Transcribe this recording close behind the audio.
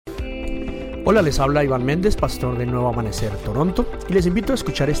Hola, les habla Iván Mendez, pastor de Nuevo Amanecer Toronto, y les invito a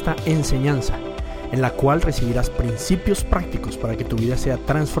escuchar esta enseñanza en la cual recibirás principios prácticos para que tu vida sea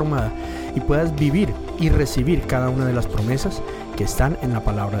transformada y puedas vivir y recibir cada una de las promesas que están en la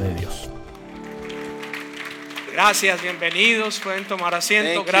palabra de Dios. Gracias, bienvenidos, pueden tomar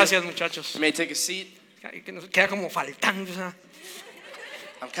asiento. Gracias, muchachos. You may take a seat. Que nos queda como faltando, ¿sabes?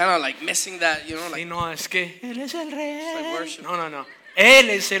 I'm kind of like missing that, you know, like Sí, no, es que Él es el rey. like worship. No. Él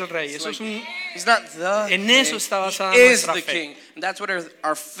es el rey. Eso es He's not the En eso king. está basada He is nuestra the fe. king. And that's what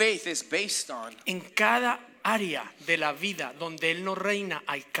our faith is based on. En cada área de la vida donde Él no reina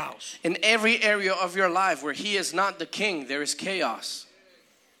hay caos. In every area of your life where he is not the king, there is chaos.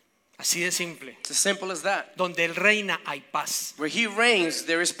 Así de simple. It's as simple as that. Donde Él reina hay paz, Where he reigns,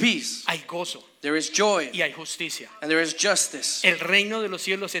 there is peace, hay gozo there is joy, y hay justicia. and there is justice. El reino de los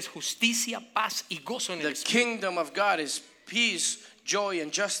cielos es justicia, paz y gozo en el The Espíritu. kingdom of God is peace, joy,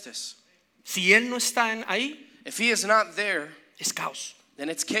 and justice. Si Él no está ahí, If he is not there, es caos. then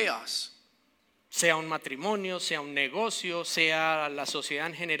it's chaos. Sea un matrimonio, sea un negocio, sea la sociedad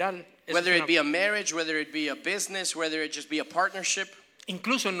en general. Eso Whether es it una- be a marriage, whether it be a business, whether it just be a partnership,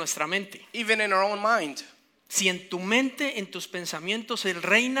 incluso en nuestra mente. even in our own mind. Si en tu mente, en tus pensamientos, Él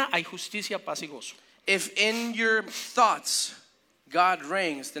reina, hay justicia, paz y gozo. If in your thoughts God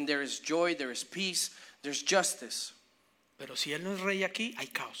reigns, then there is joy, there is peace, there's justice. Pero si Él no es rey aquí, hay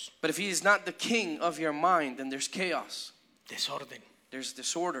caos, But if he is not the king of your mind, then there's chaos, desorden, there's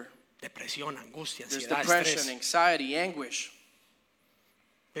disorder, depresión, angustia, there's ansiedad, depression, estrés. anxiety, anguish.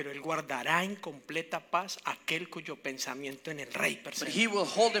 Pero Él guardará en completa paz aquel cuyo pensamiento en el rey But persevera. he will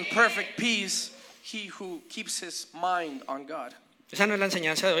hold in perfect peace he who keeps his mind on God. Esa no es la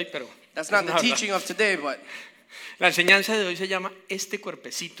enseñanza de hoy, pero That's not es the una teaching of today, but la enseñanza de hoy se llama Este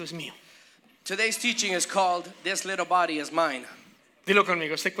cuerpecito es mío. today's teaching is called This Little Body Is Mine. Dilo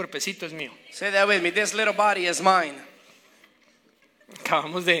conmigo, este cuerpecito es mío. Say that with me. This little body is mine.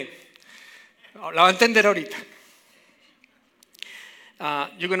 Acabamos de... La va a entender ahorita.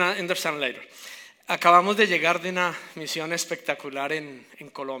 You're gonna understand later. Acabamos de llegar de una misión espectacular en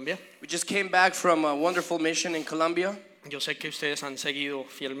Colombia. We just came back from a wonderful mission in Colombia. Yo sé que ustedes han seguido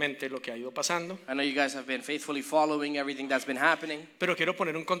fielmente lo que ha ido pasando, I know you guys have been faithfully following everything that's been happening. pero quiero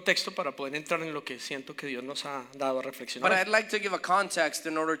poner un contexto para poder entrar en lo que siento que Dios nos ha dado a But reflexionar. I'd like to give a context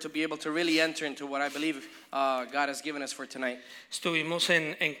in order to be able to really enter into what I believe God has given us for tonight. Estuvimos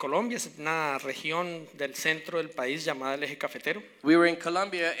en Colombia, es una región del centro del país llamada el Eje Cafetero. We were in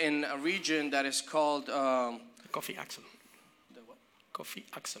Colombia in a region that is called Coffee Axle. Coffee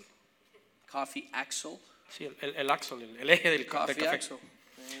Axle. Coffee Axle. Sí, el axle, el eje del Coffee café. Axle.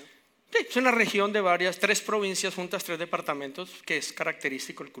 Sí, es una región de tres provincias juntas, 3 departamentos, que es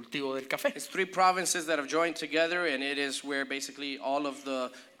característico el cultivo del café. It's 3 provinces that have joined together, and it is where basically all of the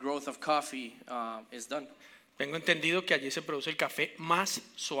growth of coffee is done. Tengo entendido que allí se produce el café más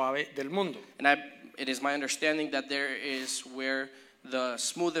suave del mundo. And it is my understanding that there is where the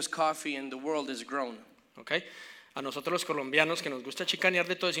smoothest coffee in the world is grown. ¿Okay? A nosotros los colombianos que nos gusta chicanear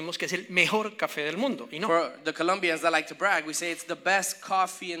de todo decimos que es el mejor café del mundo y no. For the Colombians that like to brag, we say it's the best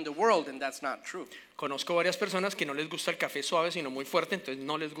coffee in the world, and that's not true. Conozco varias personas que no les gusta el café suave sino muy fuerte, entonces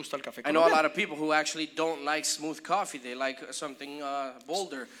no les gusta el café I know a colombiano. lot of people who actually don't like smooth coffee. They like something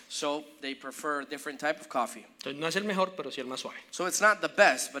bolder, so they prefer a different type of coffee. Entonces no es el mejor, pero sí el más suave. So it's not the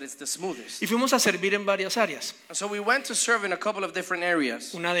best, but it's the smoothest. Y fuimos a servir en varias áreas. And so we went to serve in a couple of different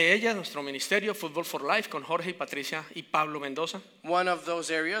areas. Una de ellas, nuestro ministerio Football for Life con Jorge y Patricia y Pablo Mendoza. One of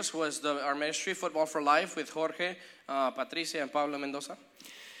those areas was our ministry, Football for Life, with Jorge, Patricia, and Pablo Mendoza.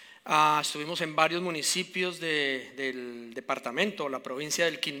 Estuvimos en varios municipios del departamento, la provincia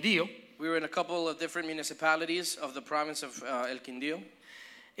del Quindío. We were in a couple of different municipalities of the province of El Quindío.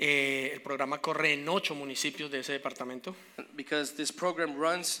 El programa corre en 8 municipios de ese departamento. Because this program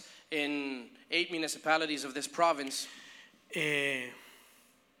runs in 8 municipalities of this province.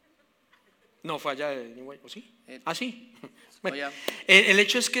 No, fue allá de New York, ¿o sí? Sí. Bueno, yeah. el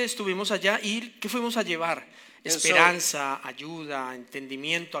hecho es que estuvimos allá y ¿qué fuimos a llevar? Esperanza, ayuda,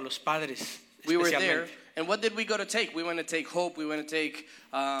 entendimiento a los padres. We were there, Especialmente. and what did we go to take? We went to take hope. We went to take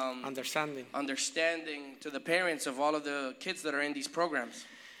Understanding. understanding to the parents of all of the kids that are in these programs.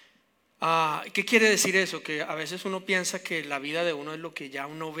 ¿Qué quiere decir eso? Que a veces uno piensa que la vida de uno es lo que ya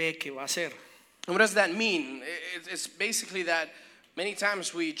uno ve que va a ser. And what does that mean? It's basically that many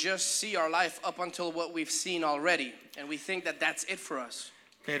times we just see our life up until what we've seen already, and we think that that's it for us.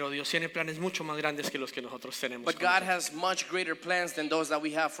 Pero Dios tiene planes mucho más grandes que los que nosotros tenemos. But con God nosotros. has much greater plans than those that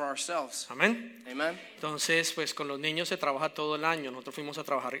we have for ourselves. Amén. Amen. Entonces, pues con los niños se trabaja todo el año. Nosotros fuimos a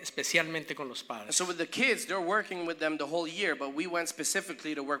trabajar especialmente con los And padres. so with the kids, they're working with them the whole year, but we went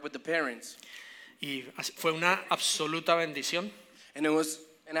specifically to work with the parents. Y fue una absoluta bendición. And it was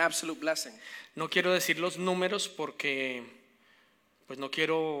an absolute blessing. No quiero decir los números porque pues no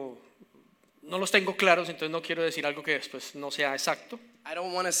los tengo claros, entonces no quiero decir algo que después no sea exacto. I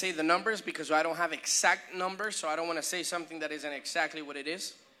don't want to say the numbers because I don't have exact numbers, so I don't want to say something that isn't exactly what it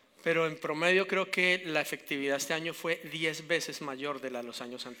is. Pero en promedio creo que la efectividad este año fue 10 veces mayor de la de los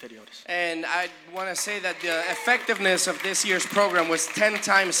años anteriores. And I want to say that the effectiveness of this year's program was 10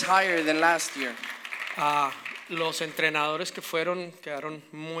 times higher than last year. Los entrenadores que fueron quedaron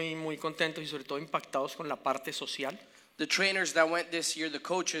muy contentos y sobre todo impactados con la parte social. The trainers that went this year, the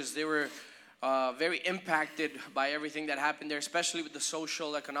coaches, they were very impacted by everything that happened there, especially with the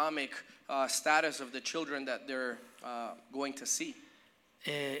social, economic status of the children that they're going to see.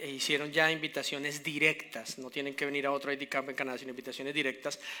 Hicieron ya invitaciones directas, no tienen que venir a otro ID Camp en Canadá, sino invitaciones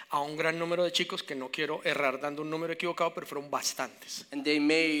directas a un gran número de chicos, que no quiero errar dando un número equivocado, pero fueron bastantes. And they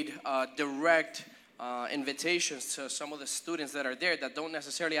made direct invitations to some of the students that are there that don't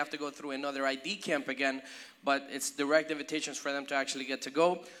necessarily have to go through another ID camp again, but it's direct invitations for them to actually get to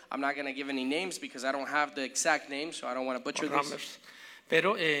go. I'm not going to give any names because I don't have the exact names, so I don't want to butcher this.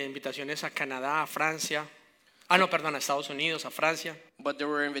 Pero invitaciones a Canadá, a Francia, a Estados Unidos, a Francia. But there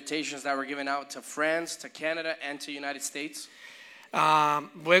were invitations that were given out to France, to Canada, and to United States.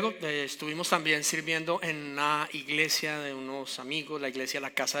 Luego estuvimos también sirviendo en una iglesia de unos amigos, la iglesia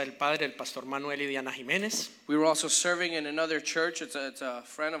La Casa del Padre, el pastor Manuel y Diana Jiménez. We were also serving in another church. It's a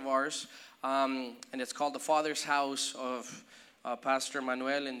friend of ours, and it's called the Father's House of Pastor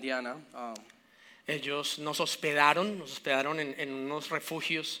Manuel and Diana. Ellos nos hospedaron en unos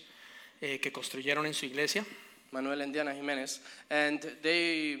refugios que construyeron en su iglesia. Manuel and Diana Jiménez, and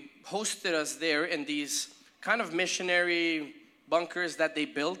they hosted us there in these kind of missionary bunkers that they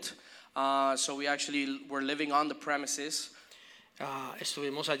built. So we actually were living on the premises.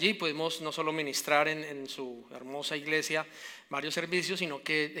 Estuvimos allí, pudimos no solo ministrar en su hermosa iglesia varios servicios, sino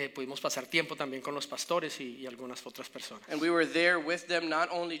que pudimos pasar tiempo también con los pastores y algunas otras personas. And we were there with them, not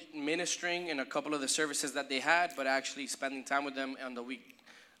only ministering in a couple of the services that they had, but actually spending time with them on the week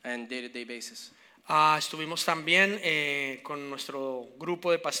and day-to-day basis. Estuvimos también con nuestro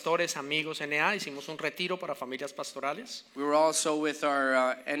grupo de pastores, amigos NA, hicimos un retiro para familias pastorales. We were also with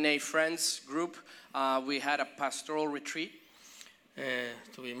our NA friends group. We had a pastoral retreat.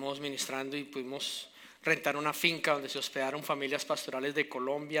 Estuvimos ministrando y pudimos rentar una finca donde se hospedaron familias pastorales de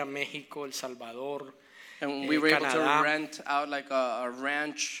Colombia, México, El Salvador, And we were able Canadá. to rent out like a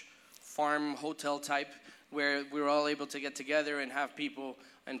ranch, farm, hotel type, where we were all able to get together and have people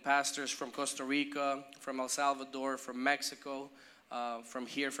and pastors from Costa Rica, from El Salvador, from Mexico, from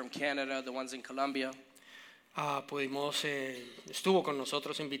here, from Canada, the ones in Colombia. Estuvo con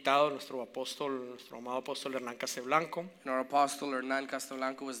nosotros invitado nuestro amado apóstol Hernán Casteblanco, And our apostle Hernán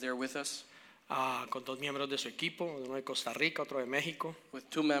Casteblanco was there with us, con 2 miembros de su equipo, uno de Costa Rica, otro de México. with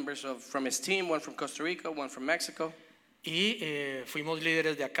 2 members from his team, one from Costa Rica, one from Mexico. Y fuimos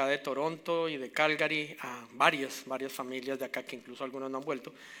líderes de acá de Toronto y de Calgary, a varias familias de acá que incluso algunos no han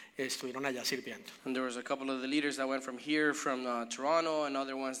vuelto, estuvieron allá sirviendo. And there was a couple of the leaders that went from here, from Toronto, and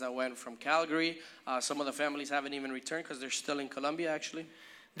other ones that went from Calgary. Some of the families haven't even returned because they're still in Colombia, actually.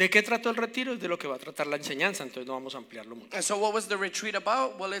 ¿De qué trató el retiro? Es de lo que va a tratar la enseñanza, entonces no vamos a ampliarlo mucho. And so what was the retreat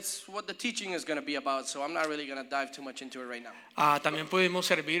about? Well, it's what the teaching is going to be about, so I'm not really going to dive too much into it right now. También pudimos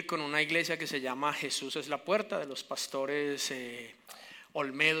servir con una iglesia que se llama Jesús es la Puerta, de los pastores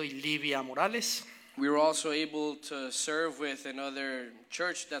Olmedo y Livia Morales. We were also able to serve with another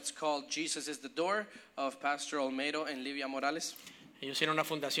church that's called Jesus is the Door, of Pastor Olmedo and Livia Morales. Ellos tienen una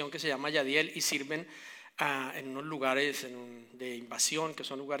fundación que se llama Yadiel y sirven en unos lugares de invasión, que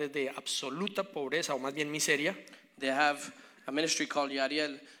son lugares de absoluta pobreza o más bien miseria. They have a ministry called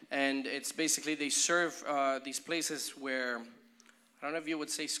Yariel, and it's basically they serve these places where, I don't know if you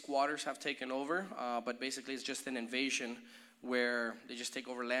would say squatters have taken over, but basically it's just an invasion where they just take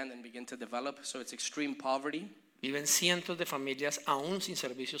over land and begin to develop. So it's extreme poverty. Viven cientos de familias aún sin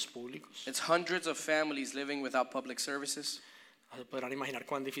servicios públicos. It's hundreds of families living without public services. Se podrán imaginar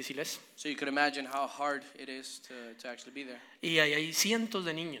cuán difícil es. So you can imagine how hard it is to actually be there. Y ahí hay cientos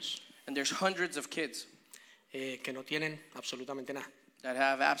de niños And there's hundreds of kids que no tienen absolutamente nada. that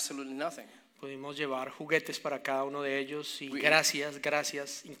have absolutely nothing. Pudimos llevar juguetes para cada uno de ellos y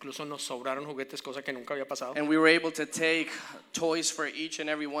gracias, incluso nos sobraron juguetes, cosa que nunca había pasado. And we were able to take toys for each and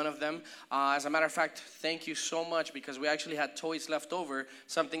every one of them. As a matter of fact, thank you so much because we actually had toys left over,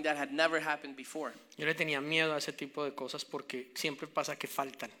 something that had never happened before. Yo le tenía miedo a ese tipo de cosas porque siempre pasa que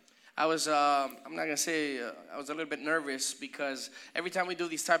faltan. I was, I'm not going to say, I was a little bit nervous because every time we do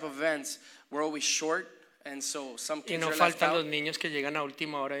these type of events, we're always short. And so some Y kids no are left faltan out. los niños que llegan a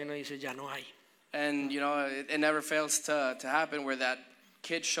última hora y uno dice, ya no hay. And, you know, it never fails to happen where that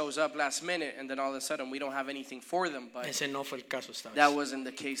kid shows up last minute and then all of a sudden we don't have anything for them. But Ese no fue el caso esta that vez. wasn't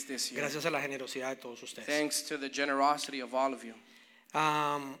the case this year. Gracias a la generosidad de todos ustedes. Thanks to the generosity of all of you.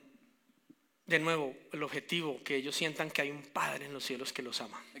 De nuevo, el objetivo, que ellos sientan que hay un Padre en los cielos que los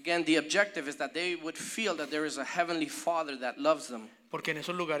ama. Again, the objective is that they would feel that there is a heavenly Father that loves them. Porque en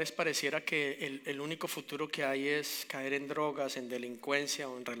esos lugares pareciera que el único futuro que hay es caer en drogas, en delincuencia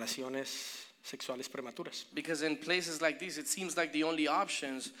o en relaciones sexuales prematuras. Because in places like these, it seems like the only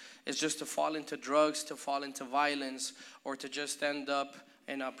options is just to fall into drugs, to fall into violence, or to just end up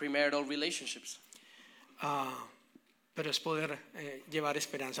in premarital relationships. Pero es poder llevar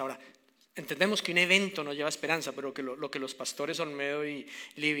esperanza. Ahora, entendemos que un evento no lleva esperanza, pero que lo que los pastores Olmedo y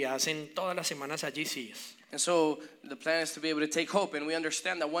Livia hacen todas las semanas allí sí es. And so the plan is to be able to take hope, and we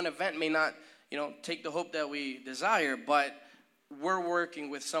understand that one event may not, take the hope that we desire, but we're working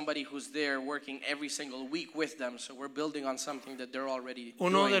with somebody who's there working every single week with them, so we're building on something that they're already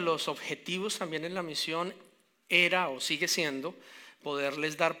Uno doing. de los objetivos también en la misión era o sigue siendo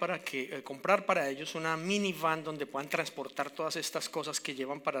poderles dar comprar para ellos una minivan donde puedan transportar todas estas cosas que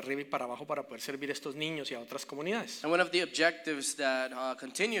llevan para arriba y para abajo para poder servir a estos niños y a otras comunidades. And one of the objectives that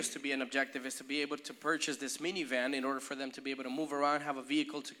continues to be an objective is to be able to purchase this minivan in order for them to be able to move around, have a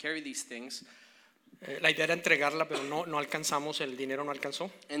vehicle to carry these things. La idea era entregarla, pero no alcanzamos, el dinero no alcanzó.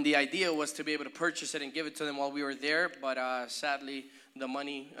 And the idea was to be able to purchase it and give it to them while we were there, but sadly the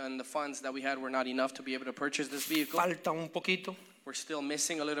money and the funds that we had were not enough to be able to purchase this vehicle. Falta un poquito, We're still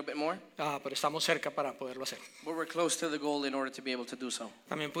missing a little bit more, pero estamos cerca para poderlo hacer. but we're close to the goal in order to be able to do so.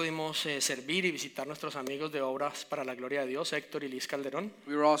 También pudimos servir y visitar nuestros amigos de Obras para la Gloria de Dios, Héctor y Liz Calderón.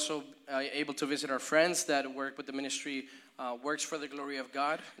 We were also able to visit our friends that work with the ministry Works for the Glory of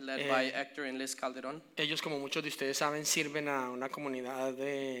God, led by Héctor and Liz Calderón. Ellos, como muchos de ustedes saben, sirven a una comunidad,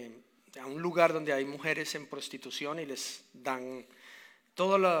 a un lugar donde hay mujeres en prostitución y les dan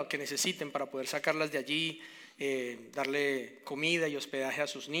todo lo que necesiten para poder sacarlas de allí, darle comida y hospedaje a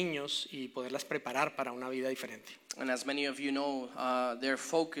sus niños y poderlas preparar para una vida diferente. And as many of you know, their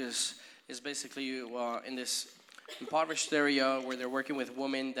focus is basically in this impoverished area where they're working with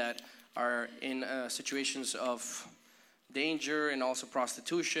women that are in situations of danger and also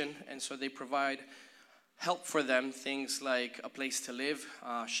prostitution, and so they provide help for them, things like a place to live,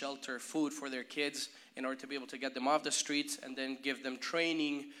 shelter, food for their kids in order to be able to get them off the streets, and then give them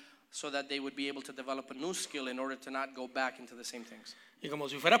training so that they would be able to develop a new skill in order to not go back into the same things. Y como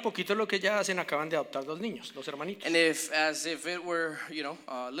si fuera poquito lo que ya hacen, acaban de adoptar 2 niños, 2 hermanitos. And as if it were,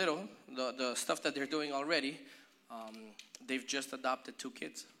 little, the stuff that they're doing already, they've just adopted 2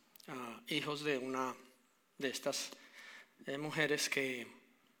 kids. Hijos de una de estas mujeres que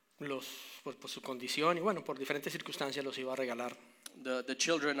por su condición y bueno, por diferentes circunstancias los iba a regalar. The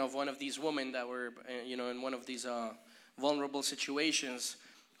children of one of these women that were, in one of these vulnerable situations,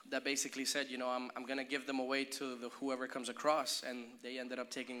 that basically said, I'm going to give them away to whoever comes across, and they ended up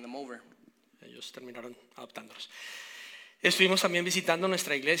taking them over. Ellos terminaron adoptándolos. Estuvimos también visitando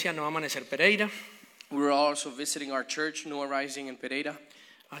nuestra iglesia Nuevo Amanecer Pereira. We were also visiting our church, New Arising in Pereira.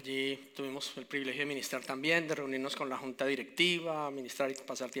 Allí tuvimos el privilegio de ministrar también, de reunirnos con la junta directiva, ministrar y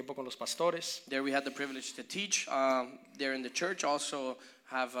pasar tiempo con los pastores. There we had the privilege to teach there in the church, also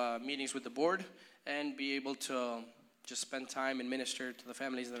have meetings with the board, and be able to just spend time and minister to the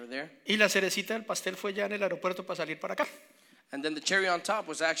families that are there. Y la cerecita del pastel fue ya en el aeropuerto para salir para acá. And then the cherry on top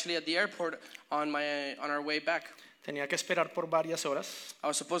was actually at the airport on our way back. Tenía que esperar por varias horas. I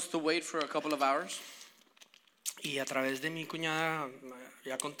was supposed to wait for a couple of hours. Y a través de mi cuñada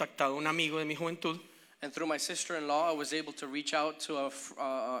había contactado a un amigo de mi juventud. And through my sister-in-law, I was able to reach out to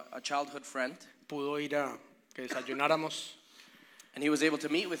a childhood friend. Pudo ir a que desayunáramos. And he was able to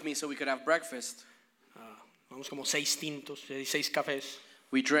meet with me so we could have breakfast. Vamos como 6 tintos, 6 cafés.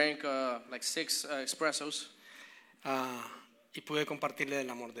 We drank like 6 espressos. Y pude compartirle del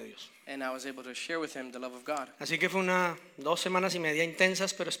amor de Dios. And I was able to share with him the love of God. Así que fue 2 semanas y media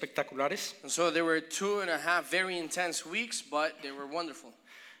intensas pero espectaculares. And so there were 2.5 very intense weeks, but they were wonderful.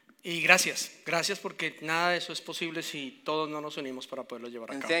 Y gracias porque nada de eso es posible si todos no nos unimos para poderlo llevar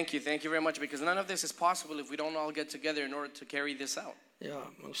a And cabo. thank you very much, because none of this is possible if we don't all get together in order to carry this out. Ya,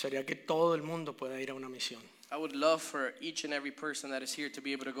 me gustaría que todo el mundo pueda ir a una misión. I would love for each and every person that is here to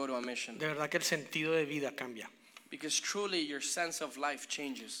be able to go to a mission, De verdad que el sentido de vida cambia. because truly your sense of life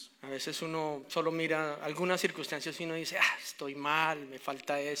changes. A veces uno solo mira algunas circunstancias y uno dice, estoy mal, me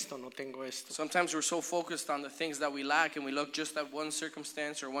falta esto, no tengo esto. Sometimes we're so focused on the things that we lack, and we look just at one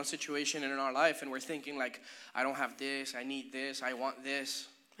circumstance or one situation in our life, and we're thinking like, I don't have this, I need this, I want this.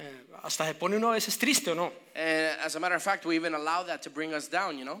 Hasta se pone uno a veces triste o no, And as a matter of fact, we even allow that to bring us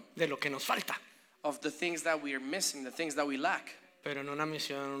down, de lo que nos falta. of the things that we are missing, the things that we lack. Pero en una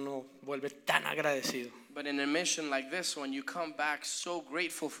misión uno vuelve tan agradecido. But in a mission like this one, you come back so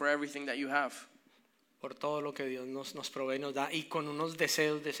grateful for everything that you have, Por todo lo que Dios nos provee y nos da, y con unos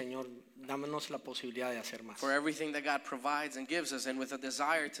deseos de Señor, dámonos la posibilidad de hacer más. for everything that God provides and gives us, and with a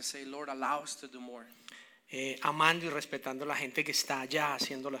desire to say, Lord, allow us to do more. Amando y respetando a la gente que está allá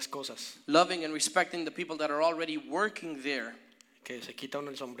haciendo las cosas, Loving and respecting the people that are already working there. que se quita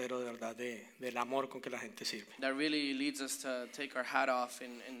uno el sombrero de verdad del amor con que la gente sirve. That really leads us to take our hat off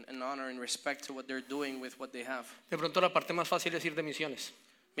in honor and respect to what they're doing with what they have. De pronto la parte más fácil es ir de misiones,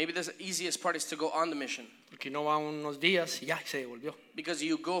 Maybe the easiest part is to go on the mission, porque uno va unos días y ya se devolvió. because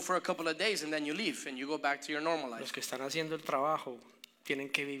you go for a couple of days and then you leave and you go back to your normal Los life. que están haciendo el trabajo tienen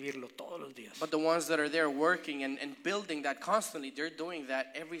que vivirlo todos los días. But the ones that are there working and building that constantly, they're doing that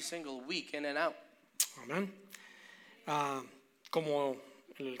every single week, in and out. Amén. Como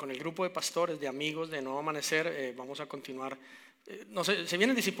con el grupo de pastores, de amigos de Nuevo Amanecer, vamos a continuar. No sé, se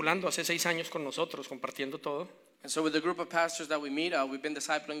vienen discipulando hace 6 años con nosotros, compartiendo todo. And so with the group of pastors that we meet, we've been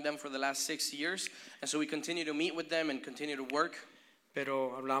discipling them for the last 6 years. And so we continue to meet with them and continue to work.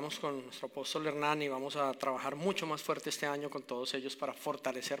 Pero hablamos con nuestro apóstol Hernán y vamos a trabajar mucho más fuerte este año con todos ellos para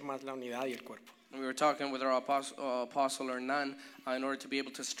fortalecer más la unidad y el cuerpo. And we were talking with our apostle Hernan in order to be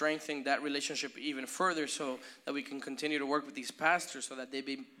able to strengthen that relationship even further, so that we can continue to work with these pastors so that they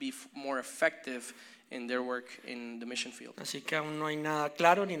be more effective in their work in the mission field. Así que aún no hay nada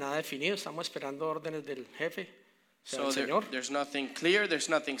claro ni nada definido. Estamos esperando órdenes del jefe, o sea, So del Señor. there's nothing clear, there's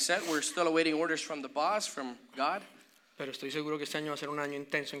nothing set. We're still awaiting orders from the boss, from God. Pero estoy seguro que este año va a ser un año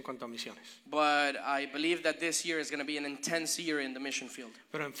intenso en cuanto a misiones. But I believe that this year is going to be an intense year in the mission field.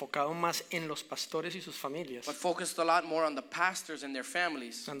 Pero enfocado más en los pastores y sus familias, But focused a lot more on the pastors and their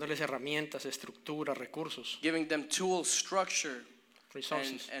families, dándoles herramientas, estructura, recursos, giving them tools, structure,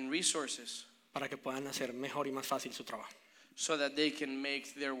 resources, and resources, para que puedan hacer mejor y más fácil su trabajo. so that they can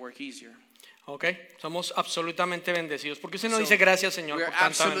make their work easier. Ok, somos absolutamente bendecidos. ¿Por qué usted no So, dice gracias, Señor, We're por tanta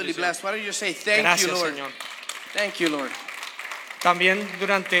absolutely bendición? blessed. Why don't you say thank Gracias, you, Lord? Señor. Thank you, Lord. También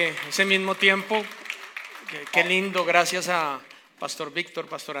durante ese mismo tiempo, qué lindo, gracias a Pastor Víctor,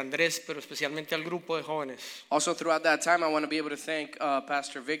 Pastor Andrés, pero especialmente al grupo de jóvenes. Also, throughout that time, I want to be able to thank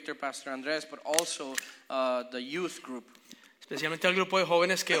Pastor Victor, Pastor Andres, but also the youth group. Especialmente al grupo de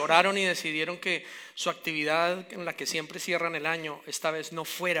jóvenes que oraron y decidieron que su actividad en la que siempre cierran el año, esta vez no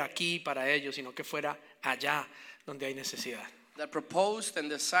fuera aquí para ellos, sino que fuera allá donde hay necesidad. That proposed and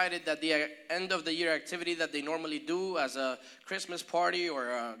decided that the end of the year activity that they normally do as a Christmas party or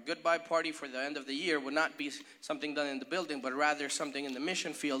a goodbye party for the end of the year would not be something done in the building, but rather something in the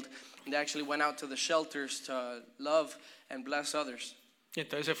mission field. And they actually went out to the shelters to love and bless others. Y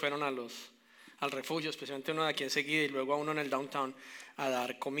entonces se fueron al refugio, especialmente uno de aquí enseguida y luego a uno en el downtown, a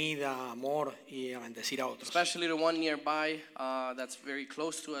dar comida, amor y a bendecir a otros. Especially the one nearby that's very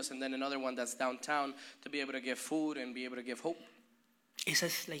close to us, and then another one that's downtown, to be able to give food and be able to give hope. Esa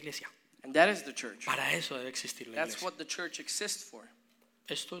es la iglesia. And that is the church. Para eso debe existir la That's iglesia. what the church exists for.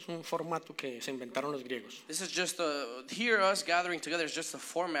 Esto es un formato que se inventaron los griegos, This is just here us gathering together is just a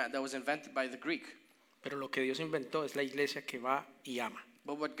format that was invented by the Greek. pero lo que Dios inventó es la iglesia que va y ama.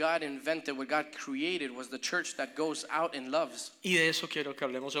 But what God invented, what God created, was the church that goes out and loves. Y de eso quiero que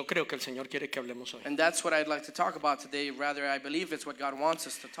hablemos, o creo que el Señor quiere que hablemos hoy. And that's what I'd like to talk about today. Rather, I believe it's what God wants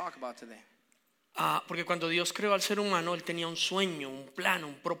us to talk about today. Porque cuando Dios creó al ser humano, Él tenía un sueño, un plan,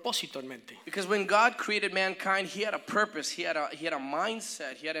 un propósito en mente. Because when God created mankind, He had a purpose, He had a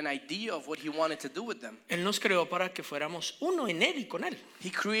mindset, He had an idea of what He wanted to do with them. Él nos creó para que fuéramos uno en Él y con Él.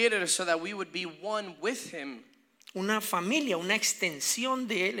 He created us so that we would be one with Him, Una familia, una extensión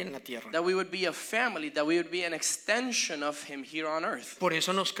de Él en la tierra. that we would be a family, that we would be an extension of Him here on earth. Por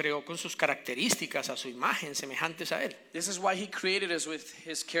eso nos creó con sus características, a su imagen, semejantes a Él. This is why He created us with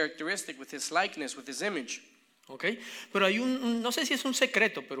His characteristic, with His likeness, with His image. ¿ok? Pero hay no sé si es un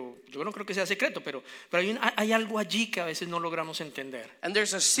secreto, pero yo no creo que sea secreto, pero hay algo allí que a veces no logramos entender. And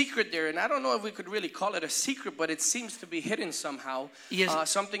there's a secret there, and I don't know if we could really call it a secret, but it seems to be hidden somehow,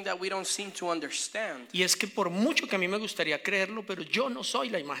 something that we don't seem to understand. Y es que por mucho que a mí me gustaría creerlo, pero yo no soy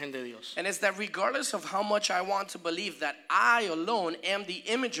la imagen de Dios. And it's that regardless of how much I want to believe that I alone am the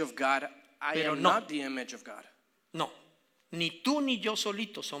image of God, I am not the image of God. No. Ni tú ni yo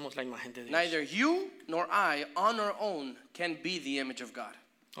solitos somos la imagen de Dios. Neither you nor I on our own can be the image of God.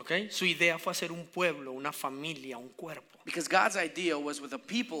 Okay? Su idea fue hacer un pueblo, una familia, un cuerpo. Because God's idea was with a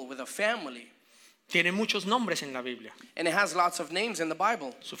people, with a family. Tiene muchos nombres en la Biblia. And it has lots of names in the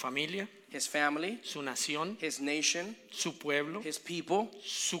Bible. Su familia, his family, su nación, his nation, su pueblo, his people,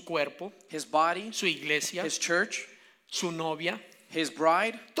 su cuerpo, his body, su iglesia, his church, su novia. his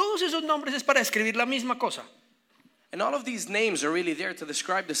bride. Todos esos nombres es para describir la misma cosa. And all of these names are really there to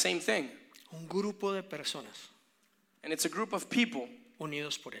describe the same thing. Un grupo de personas And it's a group of people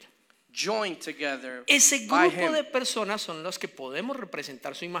unidos por él. joined together Ese by grupo him. de personas son los que podemos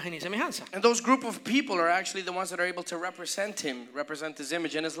representar su imagen y semejanza. And those group of people are actually the ones that are able to represent him, represent his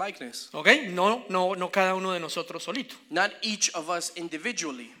image and his likeness. ¿Ok? No cada uno de nosotros solito. Not each of us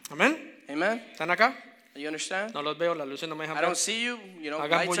individually. ¿Amén? Amen? ¿Están acá? You understand? No los veo, las luces no me dejan I ver. don't see you. Hagan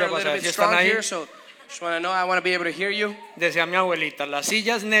Lights bulla are a para little saber bit si están strong ahí. here, so just want to know. I want to be able to hear you. Decía mi abuelita, las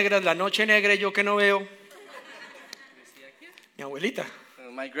sillas negras, la noche negra y yo que no veo. Mi abuelita.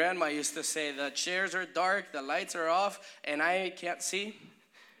 My grandma used to say, the chairs are dark, the lights are off, and I can't see.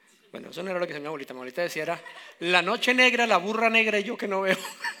 Bueno, eso no era lo que decía mi abuelita. Mi abuelita decía era, la noche negra, la burra negra y yo que no veo.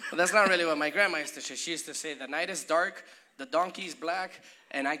 But that's not really what my grandma used to say. She used to say, the night is dark, the donkey is black,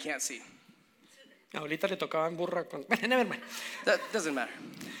 and I can't see. Mi abuelita le tocaba en burra. Bueno, never mind. That doesn't matter.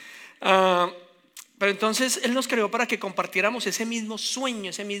 Pero entonces Él nos creó para que compartiéramos ese mismo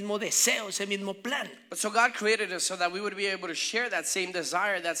sueño, ese mismo deseo, ese mismo plan. But so God created us so that we would be able to share that same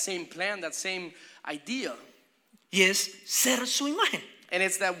desire, that same plan, that same idea. Y es ser su imagen. And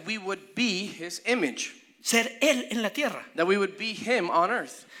it's that we would be his image. Ser Él en la tierra. That we would be him on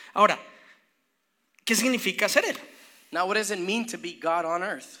earth. Ahora, ¿qué significa ser Él? Now, what does it mean to be God on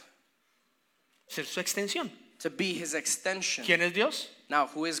earth? Ser su extensión. To be his extension. ¿Quién es Dios? Now,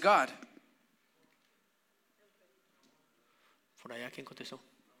 who is God? Por allá, ¿quién contestó?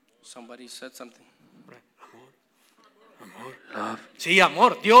 Somebody said something. Amor, love. Sí,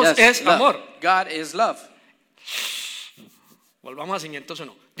 amor. Dios es love. amor. God is love. Volvamos a cimientos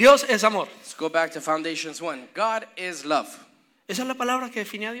 1. Dios es amor. Let's go back to foundations 1. God is love. Esa es la palabra que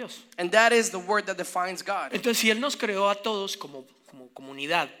define a Dios. And that is the word that defines God. Entonces, si Él nos creó a todos como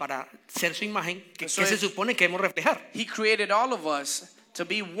comunidad para ser su imagen, ¿qué se supone que debemos reflejar? He created all of us to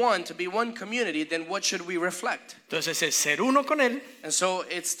be one community, then what should we reflect? Entonces es ser uno con Él, And so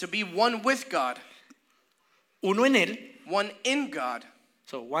it's to be one with God, uno en Él, one in God,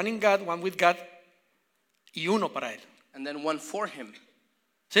 so one in God, one with God, y uno para Él. and then one for him.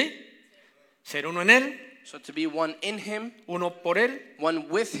 ¿Sí? Ser uno en Él, So to be one in him, uno por Él one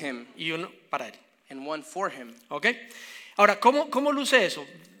with him, y uno para Él. and one for him. ¿Ok? Ahora, ¿cómo luce eso?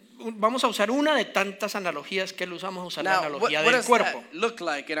 Vamos a usar una de tantas analogías que Él usamos a usar la Now, analogía what del does cuerpo. that look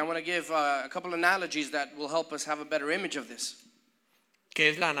like? And I want to give a couple analogies that will help us have a better image of this, Que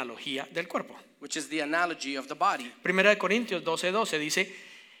es la analogía del cuerpo. which is the analogy of the body. Primera de Corintios 12:12 dice,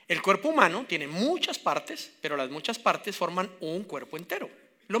 el cuerpo humano tiene muchas partes, pero las muchas partes forman un cuerpo entero.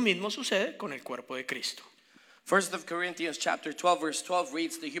 Lo mismo sucede con el cuerpo de Cristo. 1 Corinthians chapter 12, verse 12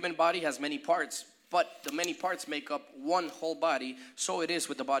 reads, the human body has many parts, but the many parts make up one whole body, so it is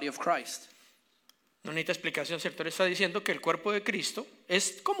with the body of Christ. No necesita explicación, ¿cierto? Él está diciendo que el cuerpo de Cristo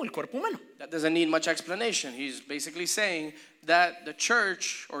es como el cuerpo humano. That doesn't need much explanation. He's basically saying that the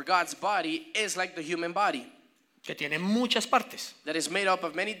church or God's body is like the human body, Que tiene muchas partes. that is made up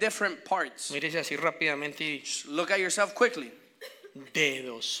of many different parts. Mírese así rápidamente y Just look at yourself quickly.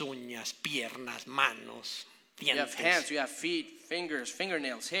 dedos, uñas, piernas, manos, You have hands, dientes. you have feet, fingers,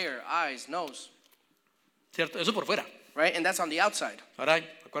 fingernails, hair, eyes, nose, ¿Cierto? Eso por fuera. right? And that's on the outside. Ahora,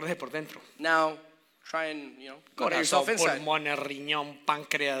 acuérdese por dentro. Now, try and, look at Corazón, yourself inside. pulmones, riñón,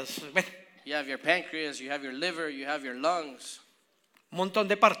 páncreas. Bueno, You have your pancreas, you have your liver, you have your lungs. un montón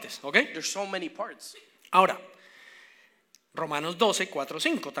de partes, ¿ok? There's so many parts. Ahora, Romanos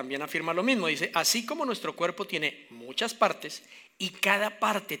 12:4-5 también afirma lo mismo. Dice, así como nuestro cuerpo tiene muchas partes y cada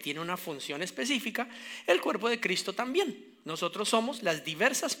parte tiene una función específica, el cuerpo de Cristo también. Nosotros somos las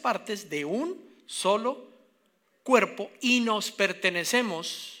diversas partes de un solo cuerpo y nos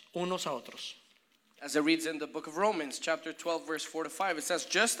pertenecemos unos a otros. As it reads in the book of Romans, chapter 12, verse 4-5, it says,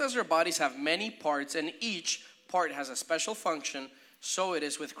 just as our bodies have many parts and each part has a special function, so it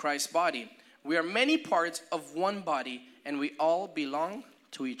is with Christ's body. We are many parts of one body, and we all belong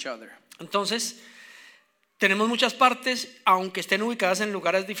to each other. Entonces, tenemos muchas partes, aunque estén ubicadas en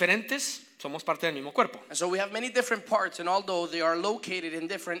lugares diferentes, somos parte del mismo cuerpo. And so we have many different parts, and although they are located in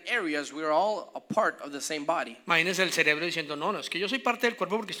different areas, we are all a part of the same body. Imagínense el cerebro diciendo, no, es que yo soy parte del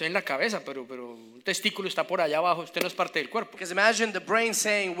cuerpo porque estoy en la cabeza, pero un testículo está por allá abajo, usted no es parte del cuerpo. Because imagine the brain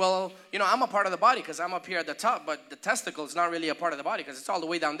saying, well, I'm a part of the body because I'm up here at the top, but the testicle is not really a part of the body because it's all the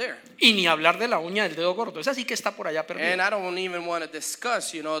way down there. Y ni hablar de la uña del dedo gordo, esa sí que está por allá perdida. And I don't even want to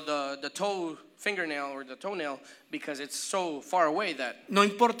discuss, the toe fingernail or the toenail because it's so far away that No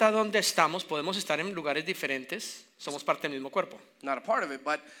importa dónde estamos, podemos estar en lugares diferentes, somos parte del mismo cuerpo. not a part of it.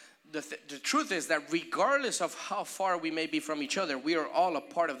 But the truth is that regardless of how far we may be from each other, we are all a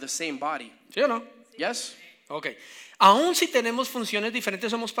part of the same body. ¿Sí o no? Yes? Ok. Aún si tenemos funciones diferentes,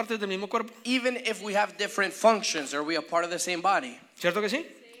 somos parte del mismo cuerpo. Even if we have different functions, are we a part of the same body? ¿Cierto que sí?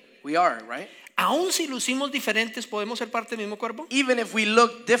 We are, right? Aún si lucimos diferentes, podemos ser parte del mismo cuerpo. Even if we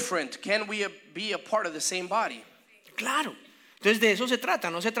look different, can we be a part of the same body? Claro. Entonces de eso se trata.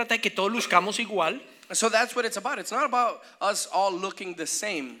 No se trata de que todos luzcamos igual, And so that's what it's about. It's not about us all looking the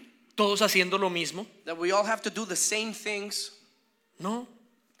same, todos haciendo lo mismo. that we all have to do the same things. No.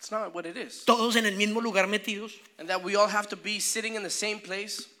 It's not what it is. Todos en el mismo lugar metidos. And that we all have to be sitting in the same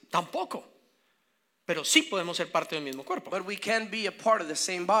place. Tampoco. Pero sí podemos ser parte del mismo cuerpo. But we can be a part of the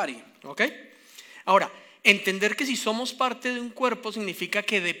same body. ¿Ok? Ahora, entender que si somos parte de un cuerpo significa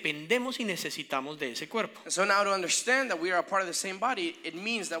que dependemos y necesitamos de ese cuerpo. And so now to understand that we are a part of the same body, it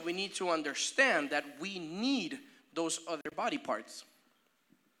means that we need to understand that we need those other body parts.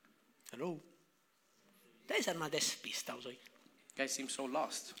 Hello. Ustedes están más despistados hoy. You guys seem so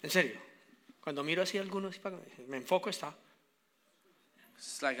lost. En serio. Cuando miro así a algunos, me enfoco, está.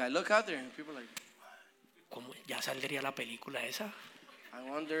 It's like I look out there and people are like, ¿Cómo ya saldría la película esa? I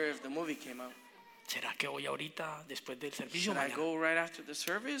wonder if the movie came out. ¿Será que voy ahorita después del servicio? Should I Mañana? go right after the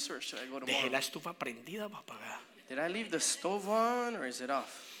service or should I go Dejé la tomorrow? estufa prendida o apagada. Did I leave the stove on or is it off?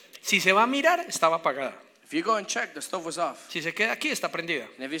 Si se va a mirar, estaba apagada. If you go and check, the stove was off. Si se queda aquí, está prendida.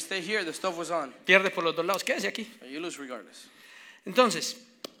 And if you stay here, the stove was on. Pierde por los dos lados, quédese aquí. You lose regardless. Entonces,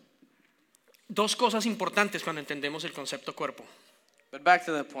 dos cosas importantes cuando entendemos el concepto cuerpo. But back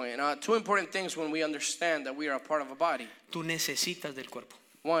to the point. Two important things when we understand that we are a part of a body. Tú necesitas del cuerpo.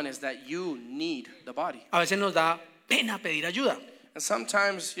 One is that you need the body. A veces nos da pena pedir ayuda. And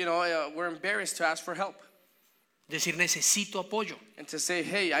sometimes, we're embarrassed to ask for help Decir necesito apoyo. and to say,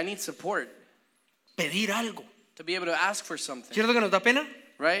 hey, I need support, Pedir algo. to be able to ask for something. ¿Cierto que nos da pena?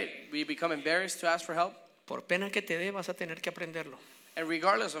 Right? We become embarrassed to ask for help. Por pena que te dé, vas a tener que aprenderlo. And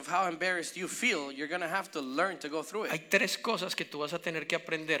regardless of how embarrassed you feel, you're going to have to learn to go through it. Hay tres cosas que tú vas a tener que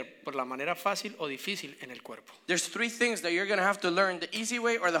aprender por la manera fácil o difícil en el cuerpo. There's three things that you're going to have to learn the easy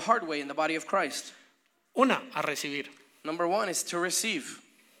way or the hard way in the body of Christ. Una, a recibir. Number one is to receive.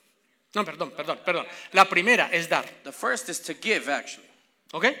 No, perdón. La primera es dar. The first is to give, actually.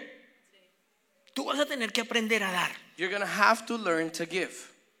 ¿Ok? Tú vas a tener que aprender a dar. You're going to have to learn to give.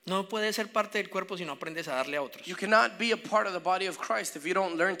 No puedes ser parte del cuerpo si no aprendes a darle a otros. You cannot be a part of the body of Christ if you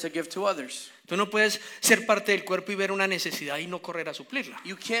don't learn to give to others. Tú no puedes ser parte del cuerpo y ver una necesidad y no correr a suplirla.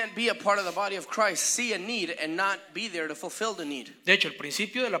 You can't be a part of the body of Christ, see a need, and not be there to fulfill the need. De hecho, el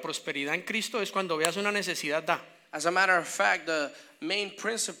principio de la prosperidad en Cristo es cuando veas una necesidad, da. As a matter of fact, the main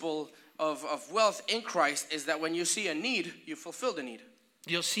principle of wealth in Christ is that when you see a need, you fulfill the need.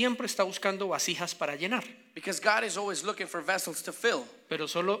 Dios siempre está buscando vasijas para llenar, Because God is always looking for vessels to fill. pero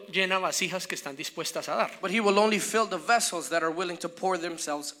solo llena vasijas que están dispuestas a dar. But He will only fill the vessels that are willing to pour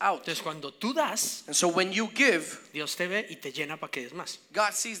themselves out. Entonces, cuando tú das, And so when you give, Dios te ve y te llena para que des más.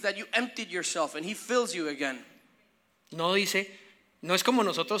 God sees that you emptied yourself and He fills you again. No dice, no es como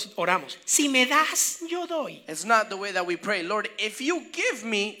nosotros oramos. Si me das, yo doy. It's not the way that we pray. Lord, if you give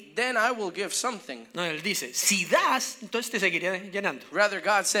me, then I will give something. No, Él dice, si das, entonces te seguiré llenando. Rather,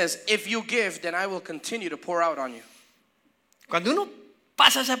 God says, if you give, then I will continue to pour out on you. Cuando uno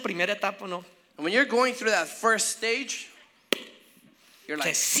pasa esa primera etapa, no, And when you're going through that first stage, you're se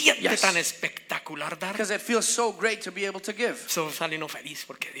like, siente yes, tan espectacular dar. because it feels so great to be able to give. Eso sale uno feliz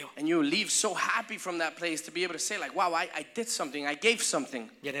porque dio. And you leave so happy from that place to be able to say like, wow, I did something, I gave something.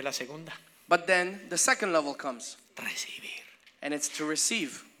 Viene la segunda, But then the second level comes, recibir. and it's to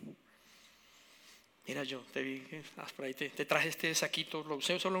receive. Mira, yo te vi que estás por ahí, te traje este saquito, lo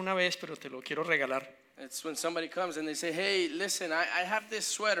usé solo una vez, pero te lo quiero regalar. It's when somebody comes and they say, hey, listen, I have this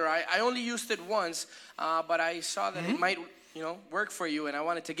sweater. I only used it once, but I saw that it might, work for you, and I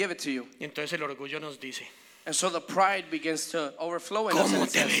wanted to give it to you. Y entonces el orgullo nos dice, And so the pride begins to overflow in us. ¿cómo And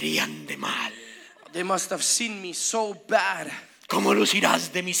it te says, verían de mal? they must have seen me so bad. ¿Cómo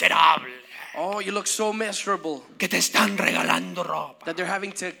lucirás de miserable? Oh, you look so miserable. Que te están regalando ropa. That they're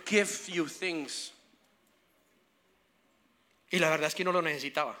having to give you things. Y la verdad es que no lo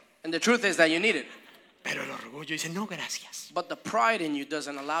necesitaba. And the truth is that you need it. Pero el orgullo dice, no, gracias. But the pride in you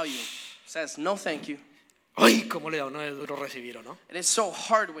doesn't allow you. Says, no thank you. Ay, cómo le da a uno de duro recibir, ¿o no? It is so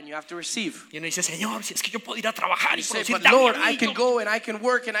hard when you have to receive. Y uno dice, Señor, si es que yo puedo ir a trabajar y You say, producir but Lord, I can go and I can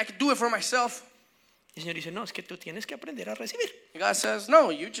work and I can do it for myself. Y el Señor dice, no, es que tú tienes que aprender a recibir. And God says,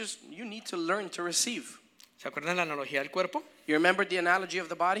 no, you need to learn to receive. ¿Se acuerdan la analogía del cuerpo? You remember the analogy of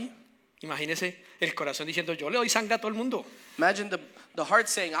the body? Imagínese el corazón diciendo, yo le doy sangre a todo el mundo. Imagine the heart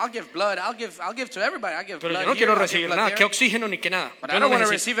saying, I'll give blood, I'll give to everybody. I'll give Pero blood yo no here, quiero I'll give recibir blood nada, there. qué oxígeno ni qué nada. But Yo I no don't want to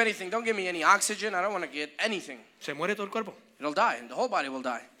necesito. receive anything. Don't give me any oxygen. I don't want to get anything. Se muere todo el cuerpo. It'll die, and the whole body will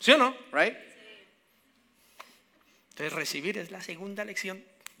die, ¿Sí o no? right? Entonces recibir es la segunda lección.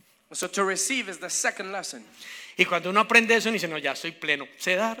 So to receive is the second lesson. Y cuando uno aprende eso, uno dice, no, ya estoy pleno.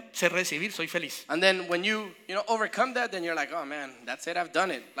 Sé dar, sé recibir, soy feliz. And then when you overcome that, then you're like, oh man, that's it, I've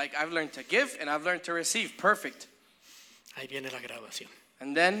done it. Like I've learned to give and I've learned to receive. Perfect. Ahí viene la graduación.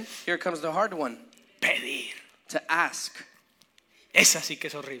 And then here comes the hard one, Pedir. to ask. Esa sí que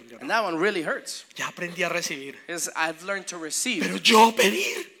es horrible, ¿no? And that one really hurts. Ya aprendí a recibir. Because I've learned to receive. Pero yo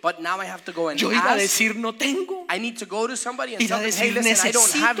pedir. But now I have to go and Yo iba a ask. decir no tengo. I need to go to somebody and Ir a tell them, hey, decir, listen, I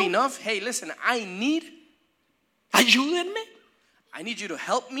don't have necesito. enough. Hey, listen, I need. Ayúdenme. I need you to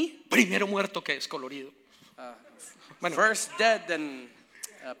help me. Primero muerto que descolorido. Bueno. First dead, then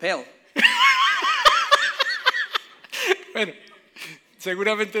pale. Bueno,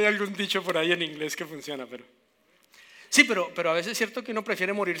 seguramente hay algún dicho por ahí en inglés que funciona, pero... Sí, pero a veces es cierto que uno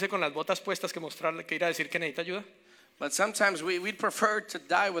prefiere morirse con las botas puestas que mostrarle, que ir a decir que necesita ayuda. But sometimes we'd prefer to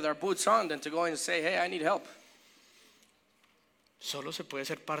die with our boots on than to go and say, hey, I need help. Solo se puede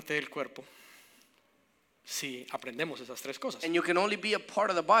ser parte del cuerpo si aprendemos esas tres cosas. And you can only be a part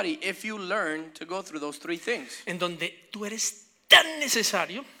of the body if you learn to go through those three things. En donde tú eres tan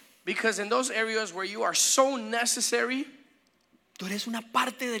necesario, Because in those areas where you are so necessary, tú eres una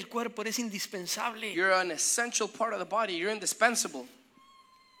parte del cuerpo, eres indispensable. you're an essential part of the body, you're indispensable.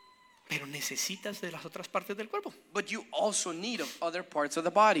 Pero necesitas de las otras partes del cuerpo. But you also need of other parts of the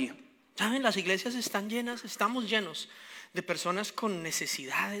body. ¿Saben? Las iglesias están llenas, estamos llenos de personas con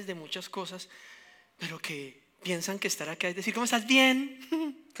necesidades de muchas cosas, pero que piensan que estar acá es decir, ¿cómo estás? Bien.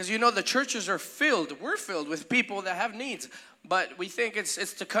 Because the churches are filled, we're filled with people that have needs. But we think it's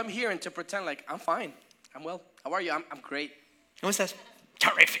to come here and to pretend like, I'm fine, I'm well. How are you? I'm great. ¿Cómo estás?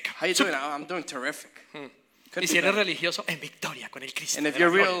 Terrific. How you doing? I'm doing terrific. Could Y be si eres better. religioso, en victoria con el Cristo. And if de la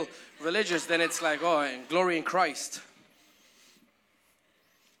you're gloria. real religious, then it's like, oh, and glory in Christ.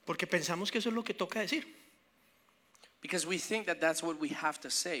 Porque pensamos que eso es lo que toca decir, Because we think that that's what we have to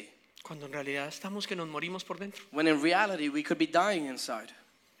say. cuando en realidad estamos que nos morimos por dentro. When in reality, we could be dying inside.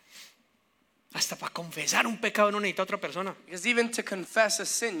 Hasta para confesar un pecado no necesita otra persona, Because even to confess a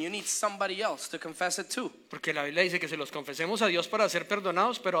sin, you need somebody else to confess it too. porque la Biblia dice que se los confesemos a Dios para ser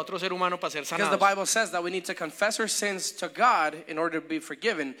perdonados, pero a otro ser humano para ser Because the sanados. Bible says that we need to confess our sins to God in order to be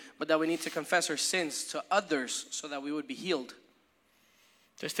forgiven, but that we need to confess our sins to others so that we would be healed.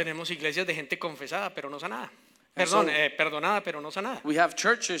 Entonces tenemos iglesias de gente confesada pero no sanada. And Perdón, so- perdonada pero no sanada. We have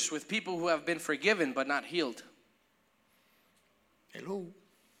churches with people who have been forgiven but not healed Hello.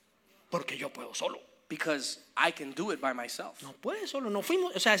 Porque yo puedo solo. because I can do it by myself. No puedes solo, no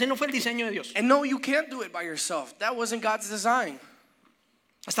fuimos, o sea, ese no fue el diseño de Dios. And no, you can't do it by yourself. That wasn't God's design.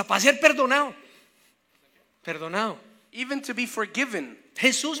 Hasta para ser perdonado. Perdonado. Even to be forgiven.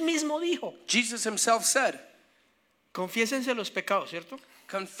 Jesús mismo dijo, Jesus himself said, confiésense los pecados, ¿cierto?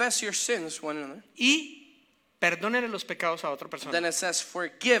 confess your sins one another. Y perdónenle los pecados a otra persona. Then it says,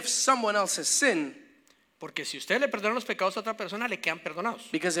 forgive someone else's sin. Porque si ustedes le perdonan los pecados a otra persona, le quedan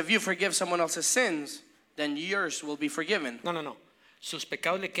perdonados. Because if you forgive someone else's sins, then yours will be forgiven. No. Sus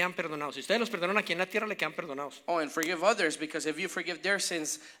pecados le quedan perdonados. Si ustedes los perdonan aquí en la tierra, le quedan perdonados. Oh, and forgive others, because if you forgive their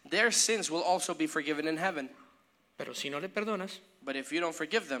sins will also be forgiven in heaven. Pero si no le perdonas, But if you don't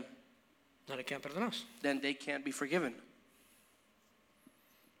forgive them, no le quedan perdonados. then they can't be forgiven.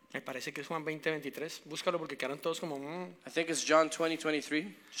 Me parece que es Juan 20:23. Búscalo porque quedaron todos como... I think it's John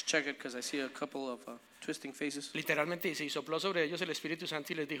 20:23. Just check it because I see a couple of twisting faces. Literalmente dice, y sopló sobre ellos el Espíritu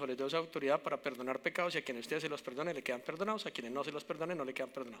Santo y les dijo, les doy esa autoridad para perdonar pecados, y a quienes ustedes se los perdonen le quedan perdonados, a quienes no se los perdonen no le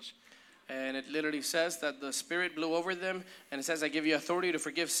quedan perdonados. And it literally says that the Spirit blew over them, and it says, I give you authority to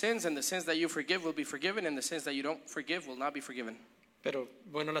forgive sins, and the sins that you forgive will be forgiven, and the sins that you don't forgive will not be forgiven. Pero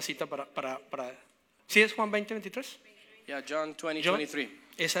bueno, la cita para ¿sí es Juan 20:23? Yeah, John Yo- 20:23.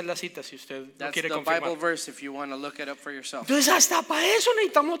 Esa es la cita si usted lo That's quiere the confirmar. Bible verse if you want to look it up for yourself. Entonces hasta para eso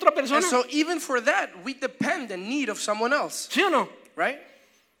necesitamos otra persona. And so even for that, we depend and need of someone else, ¿Sí o no? right?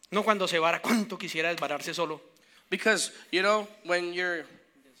 No cuando se vara, cuánto quisiera desvararse solo. Because, you know, when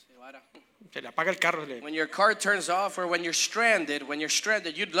Se le apaga el carro. when your car turns off or when you're stranded,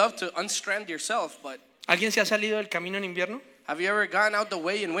 you'd love to unstrand yourself, but ¿Alguien se ha salido del camino en invierno? have you ever gone out the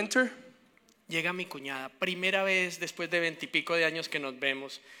way in winter? Llega mi cuñada, primera vez después de 20 y pico de años que nos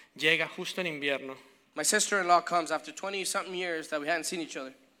vemos, llega justo en invierno. My sister-in-law comes after 20-something years that we hadn't seen each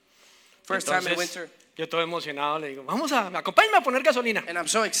other. First time in Entonces, winter. yo todo emocionado le digo, acompáñame a poner gasolina. And I'm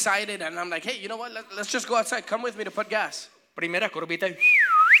so excited, and I'm like, hey, you know what? Let's just go outside. Come with me to put gas. Primera curvita y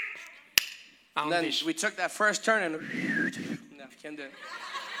a un And then dish. we took that first turn and no, can't do it.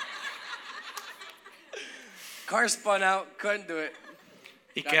 Car spun out, couldn't do it.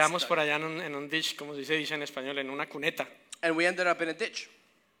 Y Got quedamos stuck. por allá en un dish, como se dice en español, en una cuneta. And we ended up in a ditch.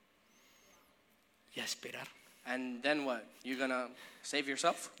 Y a esperar. And then what? You're gonna save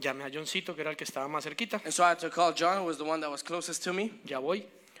yourself? Llamé a Johncito, que era el que estaba más cerquita. And so I had to call John, who was the one that was closest to me. Ya voy.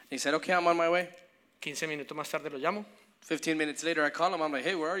 He said, okay, I'm on my way. 15 minutos más tarde lo llamo. 15 minutes later, I call him. I'm like,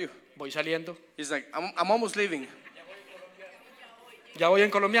 hey, where are you? Voy saliendo. He's like, I'm almost leaving. Ya voy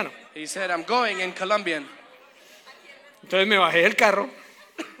en colombiano. He said, I'm going in Colombian. Entonces me bajé del carro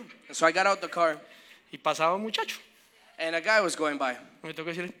And so I got out the car, y pasaba un muchacho. and a guy was going by. Me tocó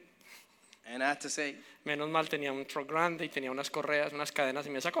decir, And I had to say, menos mal tenía un truck grande y tenía unas correas, unas cadenas y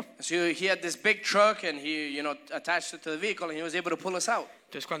me sacó. so he had this big truck, and he, you know, attached it to the vehicle, and he was able to pull us out.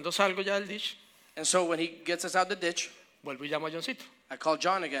 Entonces cuando salgo ya del dish, And so when he gets us out the ditch, vuelvo y llamo a Johncito. I call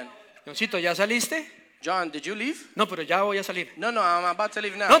John again. Johncito, ¿ya saliste? John, did you leave? No, pero ya voy a salir. No, I'm about to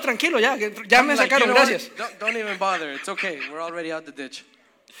leave now. No, tranquilo, ya me I'm like, sacaron, you know what? gracias. Don't even bother. It's okay. We're already out the ditch.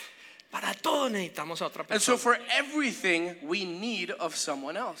 Para todo necesitamos a otra And so persona. for everything, we need of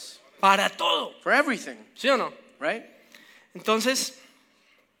someone else. Para todo. For everything, ¿Sí o no? right? Entonces,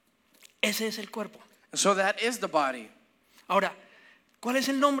 ese es el cuerpo. And so that is the body. Ahora, ¿cuál es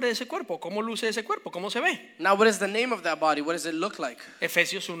el nombre de ese cuerpo? ¿Cómo luce ese cuerpo? ¿Cómo se ve? Now, what is the name of that body? What does it look like?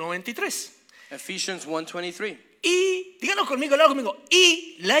 Efesios 1:23. Ephesians 1:23. Y, díganlo conmigo, léalo conmigo.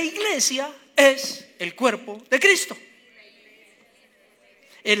 Y la iglesia es el cuerpo de Cristo.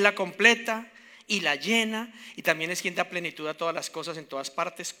 Es la completa y la llena, y también es quien da plenitud a todas las cosas en todas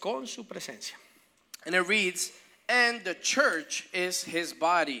partes con su presencia. And it reads, and the church is his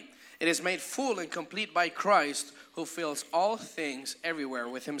body. It is made full and complete by Christ, who fills all things everywhere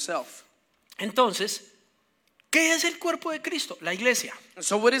with himself. Entonces, ¿qué es el cuerpo de Cristo? La iglesia. And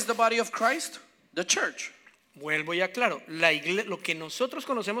so what is the body of Christ? The church. Vuelvo y aclaro, lo que nosotros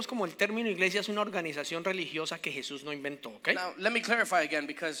conocemos como el término iglesia es una organización religiosa que Jesús no inventó, ¿ok? Now, let me clarify again,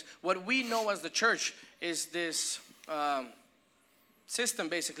 because what we know as the church is this system,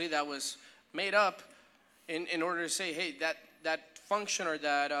 basically, that was made up in order to say, hey, that function or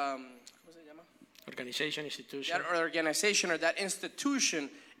that, ¿cómo se llama? Organization, institution. That organization or that institution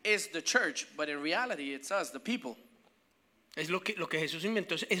is the church, but in reality, it's us, the people. Es lo que Jesús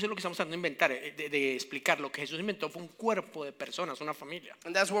inventó, eso es lo que estamos tratando de inventar, de explicar. Lo que Jesús inventó fue un cuerpo de personas, una familia.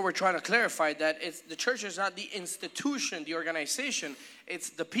 And that's what we're trying to clarify, that it's, the church is not the institution, the organization, it's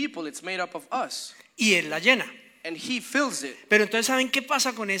the people, it's made up of us. Y Él la llena. And he fills it. Pero entonces, ¿saben qué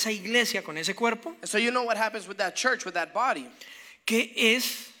pasa con esa iglesia, con ese cuerpo? And so you know what happens with that church, with that body? Que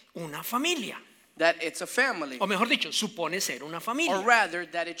es una familia. That it's a family. O mejor dicho, supone ser una Or familia. rather,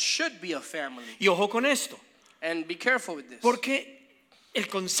 that it should be a family. Y ojo con esto, And be careful with this. porque el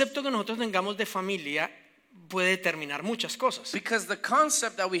concepto que nosotros tengamos de familia puede determinar muchas cosas. Because the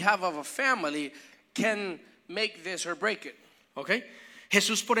concept that we have of a family can make this or break it. ¿Ok?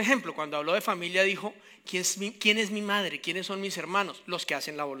 Jesús, por ejemplo, cuando habló de familia dijo, ¿quién es mi madre? ¿Quiénes son mis hermanos? Los que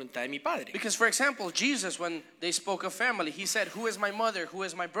hacen la voluntad de mi Padre. Because, for example, Jesus, when they spoke of family, he said, who is my mother? Who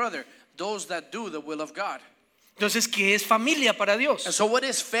is my brother? Those that do the will of God. Entonces, ¿qué es familia para Dios? And so what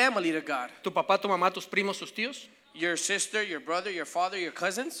is family to God? ¿Tu papá, tu mamá, tus primos, tus tíos? Your sister, your brother, your father, your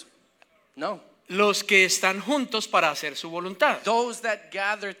cousins? No. Los que están juntos para hacer su voluntad. Those that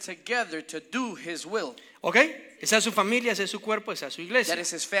gather together to do his will. ¿Ok? Esa es su familia, ese es su cuerpo, esa es su iglesia. That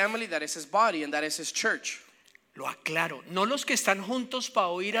is his family, that is his body, and that is his church. Lo aclaro, no los que están juntos para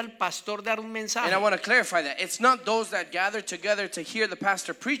oír al pastor dar un mensaje. And I want to clarify that. It's not those that gather together to hear the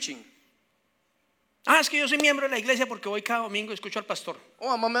pastor preaching. Es que yo soy miembro de la iglesia porque voy cada domingo y escucho al pastor. Oh,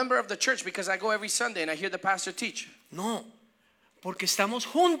 I'm a member of the church because I go every Sunday and I hear the pastor teach. No, porque estamos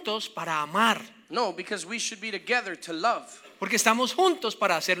juntos para amar. No, because we should be together to love. Porque estamos juntos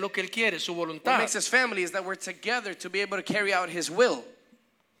para hacer lo que Él quiere, su What voluntad. makes us family is that we're together to be able to carry out his will.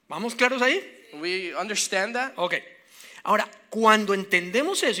 ¿Vamos claros ahí? We understand that? Ok. Ahora, cuando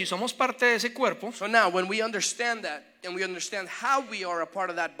entendemos eso y somos parte de ese cuerpo, So now when we understand that and we understand how we are a part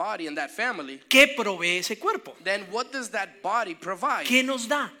of that body and that family, ¿qué provee ese cuerpo? then what does that body provide? ¿Qué nos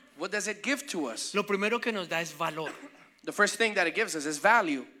da? What does it give to us? Lo primero que nos da es valor. The first thing that it gives us is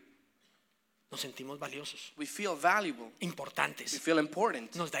value. Nos sentimos valiosos, We feel valuable. We importantes. feel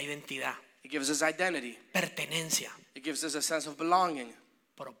important. Nos da identidad, It gives us identity. pertenencia, It gives us a sense of belonging.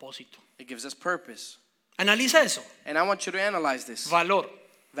 propósito. It gives us purpose. Analiza eso. And I want you to analyze this. Valor.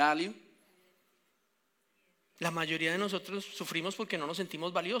 Value. La mayoría de nosotros sufrimos porque no nos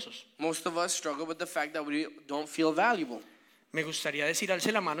sentimos valiosos. Most of us struggle with the fact that we don't feel valuable. Me gustaría decir alce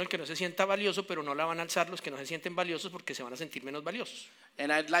la mano el que no se sienta valioso, pero no la van a alzar los que no se sienten valiosos porque se van a sentir menos valiosos.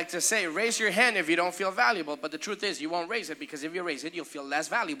 And I'd like to say, raise your hand if you don't feel valuable, but the truth is you won't raise it because if you raise it, you'll feel less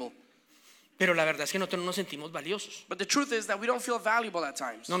valuable. Pero la verdad es que nosotros no nos sentimos valiosos. But the truth is that we don't feel valuable at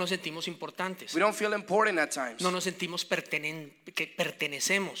times. No nos sentimos importantes. We don't feel important at times. No nos sentimos que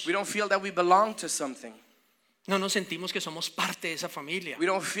pertenecemos. We don't feel that we belong to something. No nos sentimos que somos parte de esa familia. We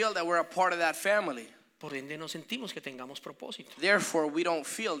don't feel that we're a part of that family. Por ende no sentimos que tengamos propósito. Therefore, we don't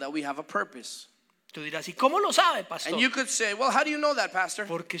feel that we have a purpose. Tú dirás, ¿y cómo lo sabe, pastor? And you could say, well, how do you know that, Pastor?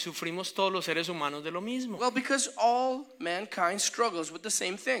 Porque sufrimos todos los seres humanos de lo mismo. Well, because all mankind struggles with the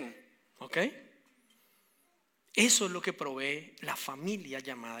same thing. ¿Ok? Eso es lo que provee la familia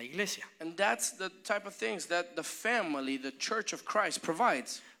llamada iglesia. And that's the type of things that the family, the church of Christ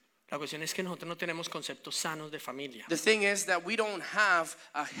provides. La cuestión es que nosotros no tenemos conceptos sanos de familia. The thing is that we don't have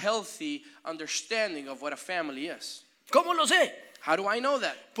a healthy understanding of what a family is. ¿Cómo lo sé? How do I know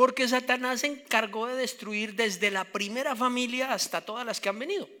that? Porque Satanás se encargó de destruir desde la primera familia hasta todas las que han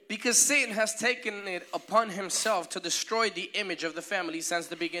venido. Because Satan has taken it upon himself to destroy the image of the family since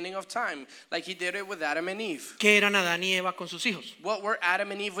the beginning of time, like he did it with Adam and Eve. ¿Qué eran Adán y Eva con sus hijos? What were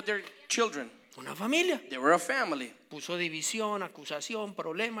Adam and Eve with their children? Una familia. They were a family. Puso división, acusación,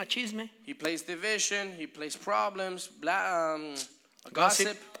 problema, chisme. He placed division, he placed problems,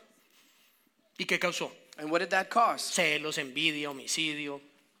 gossip. ¿Y qué causó? And what did that cause? Celos, envidia, homicidio.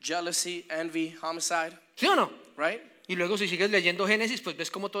 Jealousy, envy, homicide, ¿Sí o no? right? Y luego si sigues leyendo Génesis, pues ves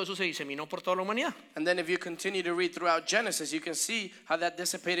cómo todo eso se diseminó por toda la humanidad. And then if you continue to read throughout Genesis, you can see how that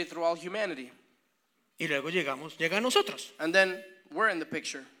dissipated through all humanity. Y luego llega a nosotros. And then we're in the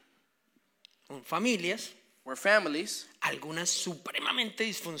picture. Con familias, We're families, algunas supremamente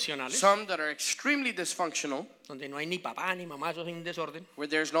disfuncionales, some that are extremely dysfunctional, donde no hay ni papá ni mamá, eso es un desorden. where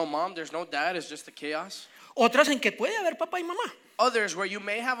there's no mom, there's no dad, it's just a chaos. Otras en que puede haber papá y mamá, Others where you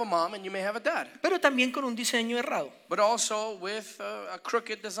may have a mom and you may have a dad, pero también con un diseño errado. but also with a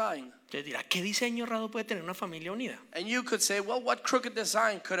crooked design. Entonces dirá, ¿qué diseño errado puede tener una familia unida? And you could say, well, what crooked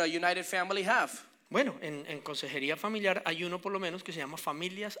design could a united family have? Bueno, en consejería familiar hay uno por lo menos que se llama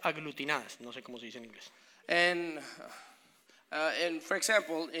familias aglutinadas. No sé cómo se dice en inglés. And for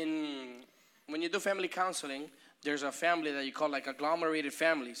example, when you do family counseling, there's a family that you call like agglomerated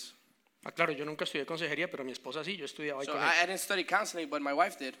families. Ah, claro, yo nunca estudié consejería, pero mi esposa sí, yo estudiaba ahí So con I ella. didn't study counseling, but my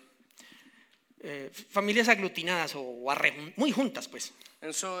wife did. Familias aglutinadas muy juntas, pues.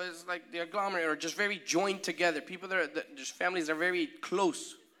 And so it's like the agglomerate or just very joined together. People that just families are very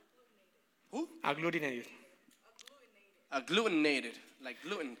close. Agglutinated. Agglutinated, like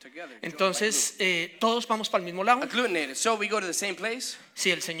gluten together. Entonces, todos vamos para el mismo lado. Agglutinated. So we go to the same place.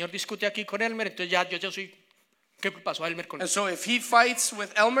 Si el Señor discute aquí con Elmer, entonces yo soy, ¿qué pasó a Elmer con And él? so if he fights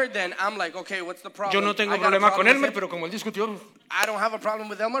with Elmer, then I'm like, okay, what's the problem? Yo no tengo I got a problema con problem with Elmer, him. pero como él discutió, I don't have a problem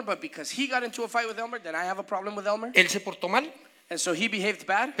with Elmer, but because he got into a fight with Elmer, then I have a problem with Elmer. él se portó mal, And so he behaved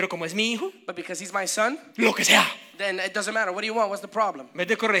bad, pero como es mi hijo, but because he's my son, lo que sea. then it doesn't matter. What do you want? What's the problem? En vez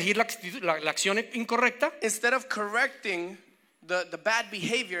de corregir la acción incorrecta, Instead of correcting the bad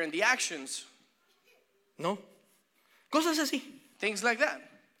behavior and the actions, no. Cosas así. things like that.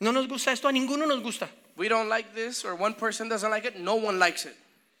 No nos gusta esto, a ninguno nos gusta. We don't like this, or one person doesn't like it, no one likes it.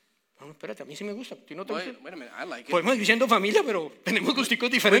 No, espérate, a mí sí me gusta. ¿A ti no te gusta? Wait a minute, I like it. Podemos ir siendo familia, pero tenemos gusticos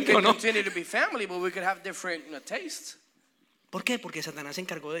We diferentes, ¿o can no? continue to be family, but we could have different tastes. ¿Por qué? Porque Satanás se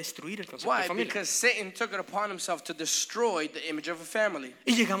encargó de destruir el concepto Why? de familia. Because Satan took it upon himself to destroy the image of a family.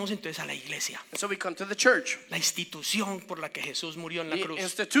 Y llegamos entonces a la iglesia, And so we come to the church, la institución por la que Jesús murió en la the cruz,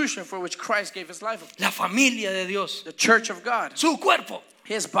 institution for which Christ gave his life, la familia de Dios, the church of God, su cuerpo,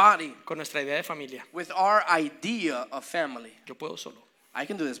 his body, con nuestra idea de familia. with our idea of family. Yo puedo solo, I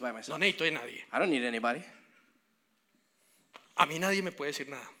can do this by no myself. necesito de nadie. I don't need anybody. A mí nadie me puede decir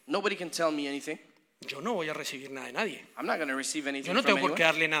nada. Nobody can tell me anything. Yo no voy a recibir nada de nadie. I'm not going to receive anything Yo no from tengo por qué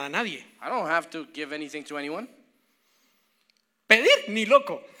anyone. darle nada a nadie. I don't have to give anything to anyone. Pedir, ni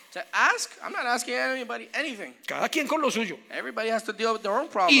loco. To ask, I'm not asking anybody anything. Cada quien con lo suyo. Everybody has to deal with their own Y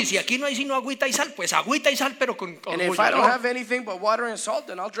problems. si aquí no hay sino agüita y sal, pues agüita y sal, pero con And orgullo. if I don't ¿no? have anything but water and salt,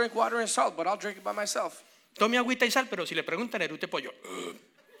 then I'll drink water and salt, but I'll drink it by myself. Tome agüita y sal, pero si le preguntan, erute pollo.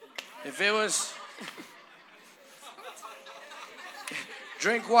 If it was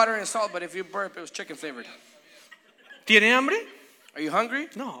Drink water and salt, but if you burp, it was chicken flavored. ¿Tiene hambre? Are you hungry?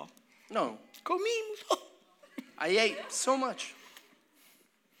 No. No. Comimos. I ate so much.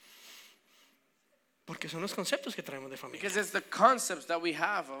 Porque son los conceptos que traemos de familia. Because it's the concepts that we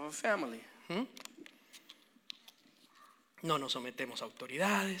have of a family. No nos sometemos a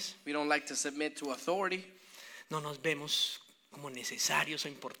autoridades. We don't like to submit to authority. No nos vemos como necesarios o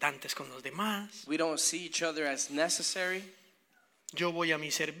importantes con los demás. We don't see each other as necessary. Yo voy a mi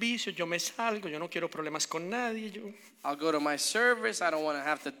servicio, yo me salgo, yo no quiero problemas con nadie. I'll go to my service. I don't want to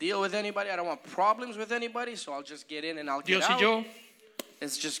have to deal with anybody. I don't want problems with anybody, so I'll just get in and I'll get Dios y out. yo.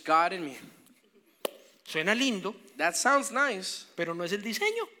 It's just God and me. Suena lindo, That sounds nice, pero no es el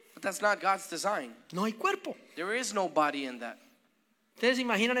diseño. but that's not God's design. No hay cuerpo. There is no body in that. ¿Ustedes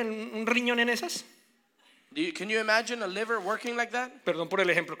imaginan un riñón en esas? Can you imagine a liver working like that? Perdón por el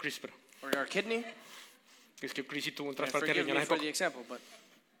ejemplo, Chris, Or a kidney? es que Chris tuvo un And trasplante de forgive riñón me hace for poco. the example, but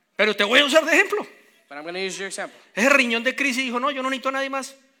Pero te voy a usar de ejemplo. I'm going to use your example. Ese riñón de Chris dijo, no, yo no necesito a nadie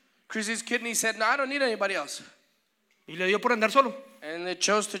más. Chrissy's kidney said, no, I don't need anybody else. Y le dio por andar solo. And it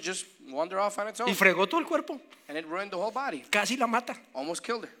chose to just wander off on its own. Y fregó todo el cuerpo. And it ruined the whole body. Casi la mata. Almost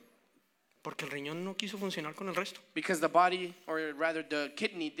killed her. Porque el riñón no quiso funcionar con el resto. Because the body, or rather the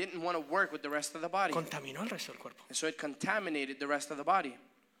kidney, didn't want to work with the rest of the body. Contaminó el resto del cuerpo. And so it contaminated the rest of the body.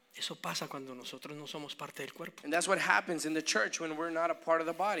 Eso pasa cuando nosotros no somos parte del cuerpo. And that's what happens in the church when we're not a part of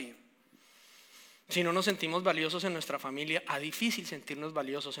the body. Si no nos sentimos valiosos en nuestra familia, es difícil sentirnos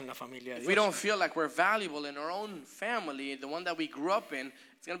valiosos en la familia de If we Dios. don't feel like we're valuable in our own family, the one that we grew up in,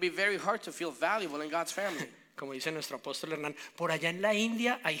 it's going to be very hard to feel valuable in God's family. Como dice nuestro apóstol Hernán, por allá en la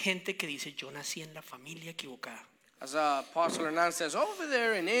India hay gente que dice, yo nací en la familia equivocada. As Apostle Hernan says, over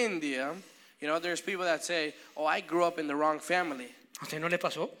there in India, you know, there's people that say, oh, I grew up in the wrong family. ¿A usted no le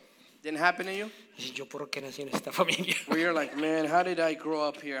pasó? Didn't happen to you? Y yo, ¿por qué nací en esta familia? Where you're like, man, how did I grow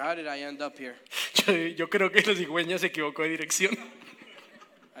up here? How did I end up here? Yo creo que la cigüeña se equivocó de dirección.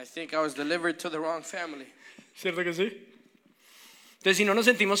 I think I was delivered to the wrong family. ¿Cierto que sí? Entonces, si no nos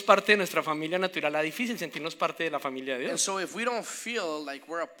sentimos parte de nuestra familia natural, es difícil sentirnos parte de la familia de And Dios. so if we don't feel like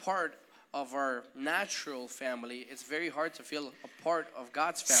we're a part of our natural family, it's very hard to feel a part of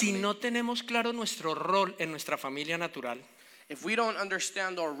God's Si family. no tenemos claro nuestro rol en nuestra familia natural, If we don't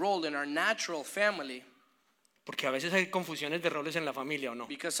understand our role in our natural family, porque a veces hay confusiones de roles en la familia o no.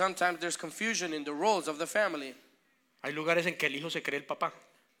 because sometimes there's confusion in the roles of the family. Hay lugares en que el hijo se cree el papá.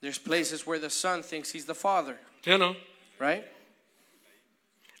 There's places where the son thinks he's the father, ¿Sí o no? right?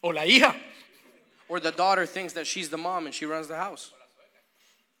 O la hija. Or the daughter thinks that she's the mom and she runs the house.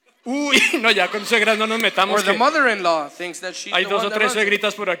 Uy, no, ya con suegras no nos Or metamos. the Que mother-in-law thinks that she's hay the dos one o that tres runs it.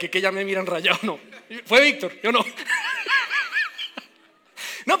 suegritas por aquí que ya me miran rayado. No. Fue Víctor, yo no.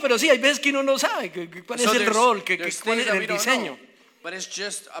 No, pero sí, hay veces que uno no sabe cuál es So el there's- rol, there's cuál things es that el we don't diseño. know, but it's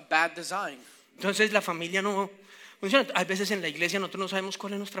just a bad design. Entonces la familia no funciona. Hay veces en la iglesia nosotros no sabemos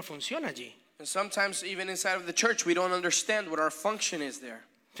cuál es nuestra función allí. And sometimes even inside of the church, we don't understand what our function is there,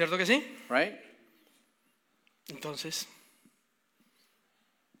 ¿Cierto que sí? right? Entonces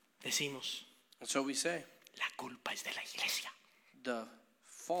decimos, And so we say, la culpa es de la iglesia. the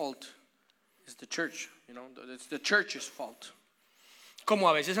fault is the church. You know, it's the church's fault. Como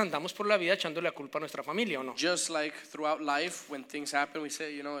a veces andamos por la vida echándole la culpa a nuestra familia, ¿o no? Just like throughout life, when things happen, we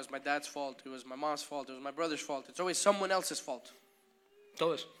say, you know, it's my dad's fault, it was my mom's fault, it was my brother's fault. It's always someone else's fault.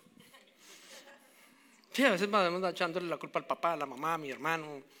 Todo eso. Sí, a veces vamos echándole la culpa al papá, a la mamá, a mi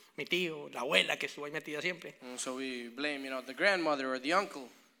hermano, mi tío, la abuela que estuvo ahí metida siempre. And so we blame, you know, the grandmother or the uncle.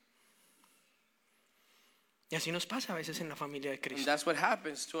 Y así nos pasa a veces en la familia de And Cristo. that's what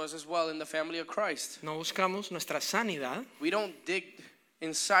happens to us as well in the family of Christ. No buscamos nuestra sanidad, We don't dig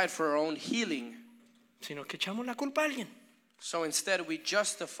inside for our own healing. sino que echamos la culpa a alguien. So instead we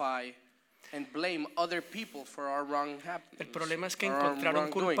justify and blame other people for our wrong happenings. El problema es que or our encontrar un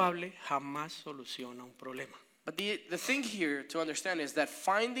wrongdoing. culpable jamás soluciona un problema. But the thing here to understand is that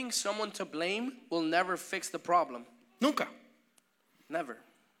finding someone to blame will never fix the problem. Nunca. Never.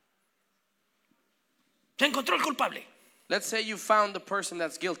 Se encontró el culpable. Let's say you found the person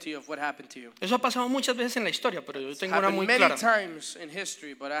that's guilty of what happened to you. Eso ha pasado muchas veces en la historia, pero yo tengo una Happened muy many clara. times in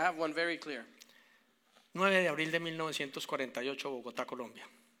history, but I have one very clear. 9 de abril de 1948, Bogotá, Colombia.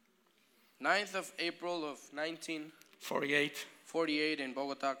 9th of April of 1948 48. in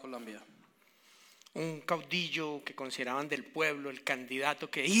Bogotá, Colombia. Un caudillo que consideraban del pueblo, el candidato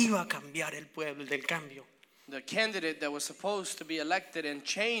que iba a cambiar el pueblo, el del cambio. The candidate that was supposed to be elected and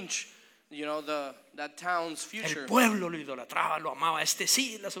change, you know, that town's future. El pueblo lo idolatraba, lo amaba. Este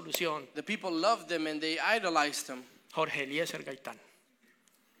sí es la solución. The people loved him and they idolized him. Jorge Eliezer Gaitán.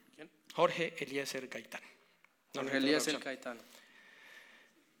 ¿Quién? Jorge Eliezer Gaitán. No, Jorge no, Eliezer no, no. Caetano.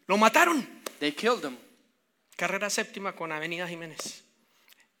 Lo mataron. They killed him. Carrera séptima con Avenida Jiménez.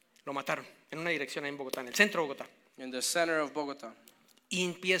 Lo mataron en una dirección ahí en Bogotá, en el centro de Bogotá. In the center of Bogota.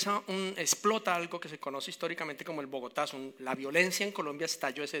 Y explota algo que se conoce históricamente como el Bogotazo. La violencia en Colombia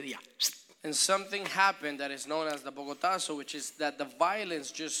estalló ese día. And something happened that is known as the Bogotazo, which is that the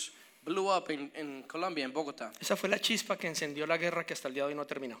violence just blew up in Colombia, in Bogota. Esa fue la chispa que encendió la guerra que hasta el día de hoy no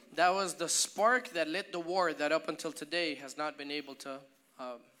terminó. That was the spark that lit the war that up until today has not been able to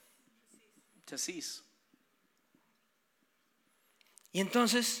cease. Y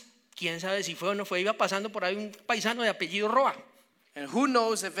entonces, quién sabe si fue o no fue, iba pasando por ahí un paisano de apellido Roa. And who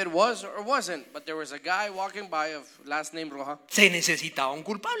knows if it was or wasn't, but there was a guy walking by of last name Roja. Se necesitaba un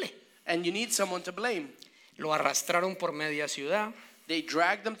culpable. And you need someone to blame. Lo arrastraron por media ciudad. They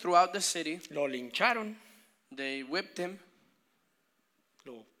dragged him throughout the city. Lo lincharon. They whipped him.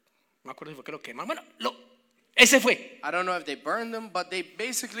 No me acuerdo si fue que lo quemaron. Bueno, ese fue. I don't know if they burned him, but they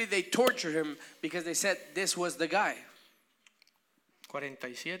tortured him because they said this was the guy.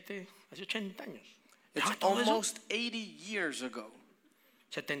 47, hace 80 años. It's almost 80 years ago.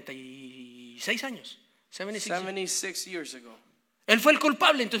 76 años. 76 years ago. Él fue el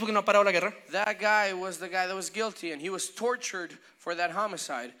culpable, entonces porque no ha parado la guerra. That guy was the guy that was guilty, and he was tortured for that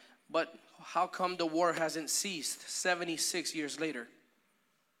homicide. But how come the war hasn't ceased 76 years later?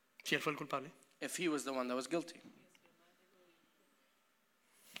 Si él fue el culpable. If he was the one that was guilty.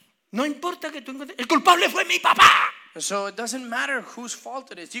 No importa que tú encuentres. El culpable fue mi papá. And so it doesn't matter whose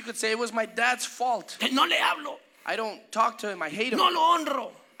fault it is. You could say it was my dad's fault. No le hablo. I don't talk to him. I hate him. No lo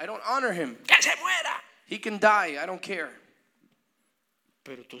honro. I don't honor him. Que se muera. He can die. I don't care.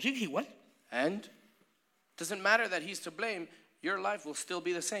 Pero tú sigues igual. And it doesn't matter that he's to blame. Your life will still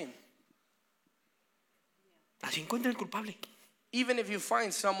be the same. Así encuentra el culpable. Even if you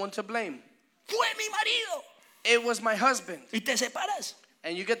find someone to blame. Fue mi marido. It was my husband. Y te separas.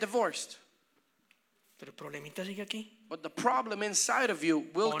 And you get divorced. Pero el problemita sigue aquí. But the problem inside of you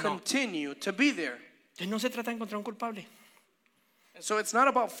will continue to be there. Entonces no se trata de encontrar un culpable. And so it's not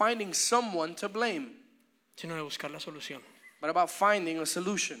about finding someone to blame, sino de buscar la solución. but about finding a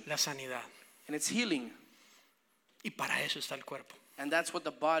solution. La sanidad. And it's healing. Y para eso está el cuerpo. And that's what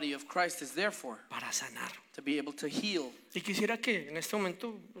the body of Christ is there for. Para sanar. To be able to heal. Y quisiera que en este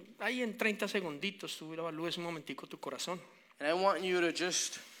momento, ahí en 30 segunditos, tú evalúes un momentico tu corazón. And I want you to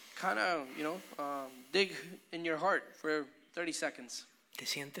just kind of, dig in your heart for 30 seconds. ¿Te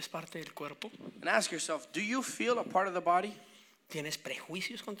sientes parte del cuerpo? And ask yourself, do you feel a part of the body? ¿Tienes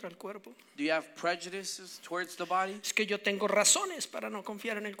prejuicios contra el cuerpo? Do you have prejudices towards the body? Es que yo tengo razones para no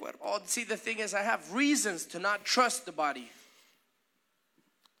confiar en el cuerpo. Oh, see, the thing is, I have reasons to not trust the body.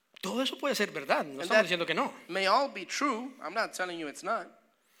 Todo eso puede ser verdad, no estamos diciendo que no. May all be true. I'm not telling you it's not.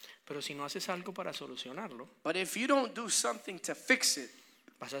 Pero si no haces algo para solucionarlo, But if you don't do something to fix it,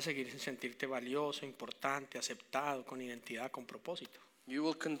 vas a seguir sin sentirte valioso, importante, aceptado, con identidad, con propósito. you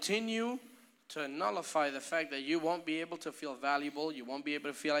will continue to nullify the fact that you won't be able to feel valuable, you won't be able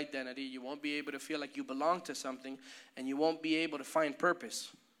to feel identity, you won't be able to feel like you belong to something, and you won't be able to find purpose.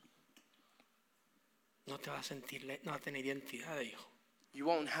 No te vas a sentir, no vas a tener identidad de hijo. You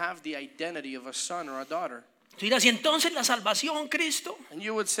won't have the identity of a son or a daughter. Tú dirás, y entonces la salvación, Cristo. And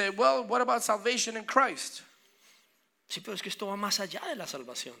you would say, well, what about salvation in Christ? Sí, pero es que esto va más allá de la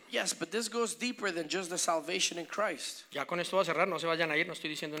salvación. Yes, but this goes deeper than just the salvation in Christ. Ya con esto voy a cerrar, no se vayan a ir, no estoy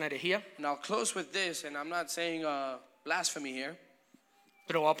diciendo una herejía, And I'll close with this, and I'm not saying blasphemy here,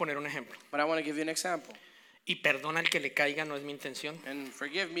 pero voy a poner un ejemplo. but I want to give you an example. Y perdona el que le caiga, no es mi intención. And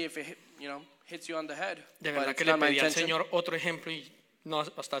forgive me if it hits you on the head. De but verdad it's que le not my pedí al intention. Señor otro ejemplo y no,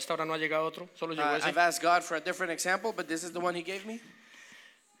 hasta esta hora no ha llegado otro, solo llegó ese. I've asked God for a different example, but this is the one He gave me.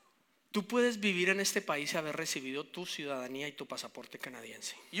 Tú puedes vivir en este país y haber recibido tu ciudadanía y tu pasaporte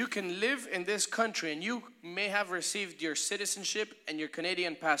canadiense. You can live in this country and you may have received your citizenship and your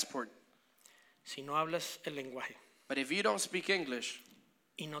Canadian passport. Si no hablas el lenguaje But if you don't speak English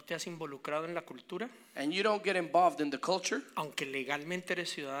y no te has involucrado en la cultura, and you don't get involved in the culture, aunque legalmente eres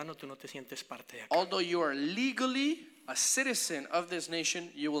ciudadano, tú no te sientes parte de acá. although you are legally a citizen of this nation,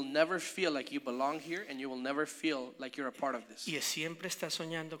 you will never feel like you belong here and you will never feel like you're a part of this. Y siempre estás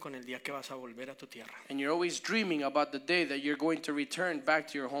soñando con el día que vas a volver a tu tierra. And you're always dreaming about the day that you're going to return back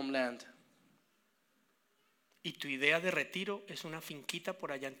to your homeland. Y tu idea de retiro es una finquita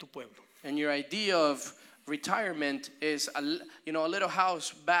por allá en tu pueblo. And your idea of retirement is a little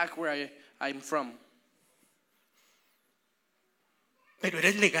house back where I'm from. Pero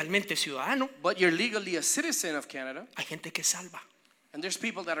eres legalmente ciudadano. But you're legally a citizen of Canada. Hay gente que es salva, And there's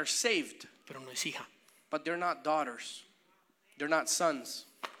people that are saved, pero no es hija. but they're not daughters. They're not sons.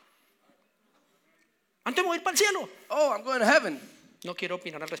 Antes me voy a ir para el cielo. Oh, I'm going to heaven. No quiero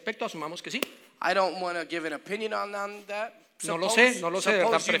opinar al respecto, asumamos que sí. I don't want to give an opinion on that. No lo sé, de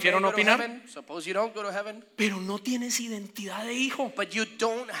verdad, prefiero no opinar. Suppose you don't go to heaven. Pero no tienes identidad de hijo. But you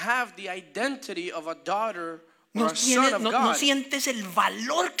don't have the identity of a daughter or No, a son of God. no sientes el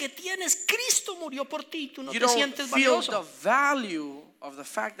valor que tienes. Cristo murió por ti, tú no You te don't sientes feel the valioso. value of the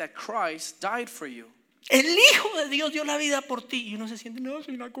fact that Christ died for you. El Hijo de Dios dio la vida por ti y uno se siente, no,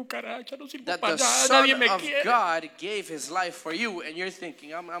 soy una cucaracha, no sirvo That para the nada, Son nadie me of quiere. God gave his life for you, and you're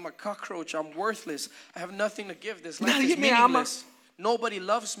thinking, I'm a cockroach, I'm worthless, I have nothing to give, this life Nadie is me ama. meaningless. Nobody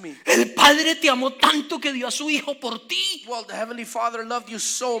loves me. El Padre te amó tanto que dio a su Hijo por ti. Well, the Heavenly Father loved you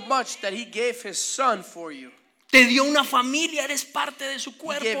so much that He gave His Son for you. Te dio una familia, eres parte de su He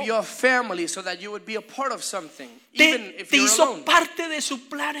cuerpo. gave you a family so that you would be a part of something, even if Te you're hizo alone. parte de su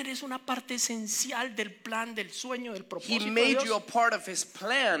plan, eres una parte esencial del plan, del sueño, del He propósito de made Dios. you a part of His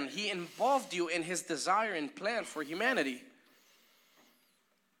plan. He involved you in His desire and plan for humanity.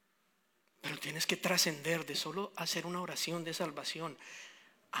 Pero tienes que trascender de solo hacer una oración de salvación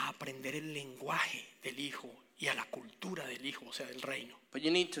a aprender el lenguaje del Hijo y a la cultura del Hijo, o sea, del reino. But you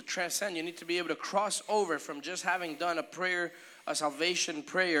need to transcend. You need to be able to cross over from just having done a prayer, a salvation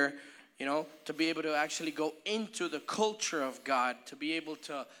prayer, to be able to actually go into the culture of God, to be able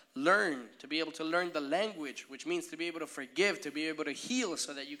to learn the language, which means to be able to forgive, to be able to heal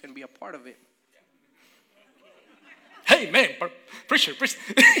so that you can be a part of it. Hey, man, preacher.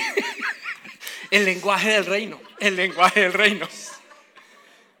 El lenguaje del reino.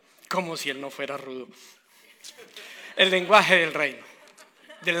 Como si él no fuera rudo. El lenguaje del reino.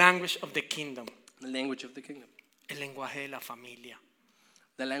 The language of the kingdom. The language of the kingdom. El lenguaje de la familia.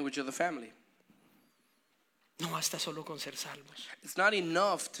 The language of the family. No basta solo con ser salvos. It's not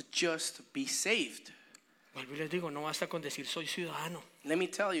enough to just be saved. Vuelvo y les digo, no basta con decir soy ciudadano. Let me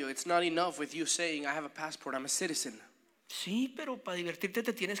tell you, it's not enough with you saying I have a passport, I'm a citizen. Sí, pero para divertirte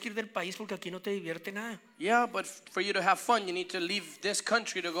te tienes que ir del país porque aquí no te divierte nada. Yeah, but for you to have fun, you need to leave this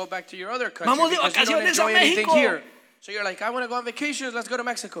country to go back to your other country. Vamos de because you don't vacaciones a enjoy anything México. here. So you're like, I want to go on vacation, let's go to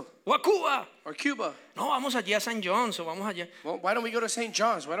Mexico O a Cuba. or Cuba. No, vamos allí a San John's o vamos allá. Well, why don't we go to St.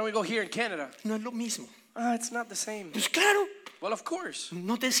 John's? Why don't we go here in Canada? No es lo mismo. It's not the same. Pues claro, Well, of course,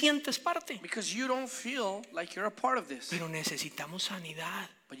 no te sientes parte. because you don't feel like you're a part of this. Pero necesitamos sanidad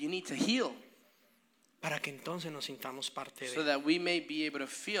But you need to heal para que entonces nos sintamos parte so de. that we may be able to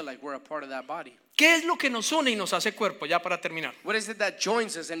feel like we're a part of that body. ¿Qué es lo que nos une y nos hace cuerpo? Ya para terminar. What is it that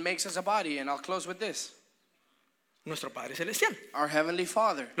joins us and makes us a body? And I'll close with this. Nuestro Padre Celestial. Our Heavenly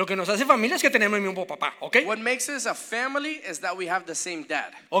Father. Lo que nos hace familia es que tenemos el mismo papá, ¿ok? What makes us a family is that we have the same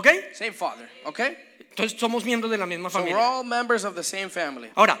dad, ¿Ok? same father, okay? Entonces somos miembros de la misma So we're familia. all members of the same family.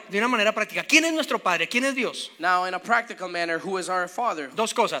 Ahora, de una manera práctica, ¿quién es nuestro Padre? ¿Quién es Dios? Now, in a practical manner, who is our Father?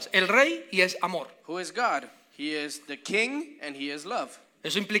 Dos cosas, el Rey y es amor. Who is God? He is the King and He is love.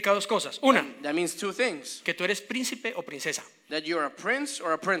 Eso implica dos cosas. Una, That means two things. que tú eres príncipe o princesa. That you're a prince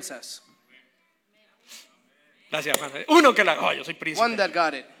or a princess. Gracias, Juan. Uno que yo soy One príncipe. that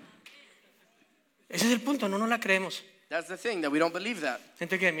got it. Ese es el punto, no nos la creemos. That's the thing, that we don't believe that.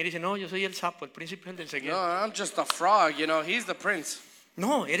 Gente que mira y dice, no, yo soy el sapo, el príncipe es el del No, segundo. I'm just a frog, he's the prince.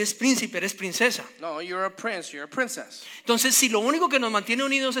 No, eres príncipe, eres princesa. No, you're a prince, you're a princess. Entonces, si lo único que nos mantiene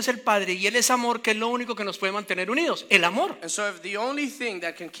unidos es el Padre y Él es amor, ¿qué es lo único que nos puede mantener unidos? El amor. And so if the only thing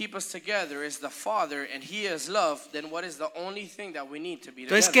that can keep us together is the Father and He is love, then what is the only thing that we need to be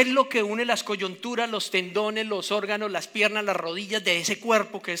Entonces, ¿qué es together? lo que une las coyunturas, los tendones, los órganos, las piernas, las rodillas de ese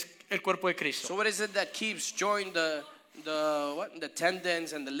cuerpo que es el cuerpo de So Cristo? what is it that keeps joined the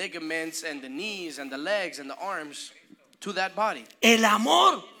tendons and the ligaments and the knees and the legs and the arms to that body? El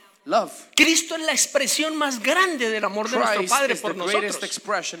amor. Love. Cristo es la expresión más grande del amor de nuestro Christ Padre is por the greatest nosotros.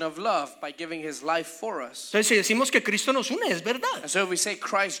 expression of love by giving His life for us. Entonces, si decimos que Cristo nos une, es verdad. And so if we say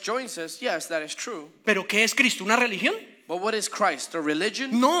Christ joins us, yes, that is true. ¿Pero qué es Cristo? ¿Una religión? But what is Christ? A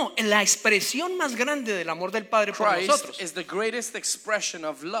religion? No, la expresión más grande del amor del Padre por Christ nosotros. is the greatest expression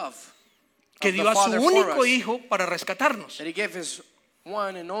of love. Que of dio the a su Father for único us. hijo para rescatarnos, That He gave His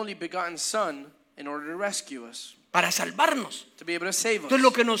one and only begotten Son in order to rescue us, para salvarnos. to be able to save us. Entonces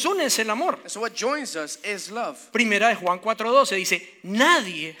lo que nos une es el amor. And so what joins us is love. Primera de Juan 4:12 dice,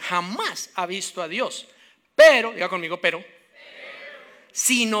 nadie jamás ha visto a Dios. Pero, diga conmigo, pero,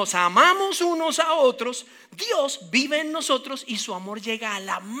 si nos amamos unos a otros, Dios vive en nosotros y su amor llega a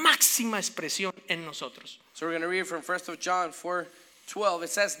la máxima expresión en nosotros. So we're going to read from 1 John 4:12. It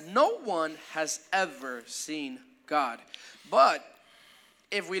says, no one has ever seen God. But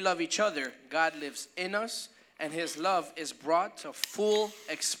if we love each other, God lives in us, and His love is brought to full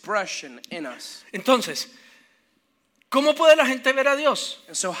expression in us. Entonces, ¿Cómo puede la gente ver a Dios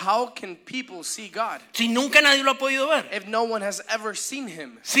And so how can people see God si nunca nadie lo ha podido ver? if no one has ever seen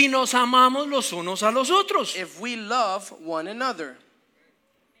him? Si nos amamos los unos a los otros. If we love one another.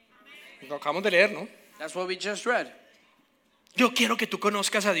 Lo acabamos de leer, ¿no? That's what we just read. Yo quiero que tú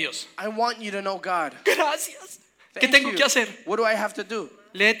conozcas a Dios. I want you to know God. Gracias. ¿Qué Thank tengo you. que hacer? What do I have to do?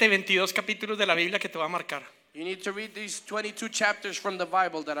 Léete 22 capítulos de la Biblia que te va a marcar. You need to read these 22 chapters from the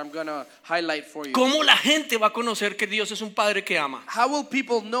Bible that I'm going to highlight for you. ¿Cómo la gente va a conocer que Dios es un Padre que ama? How will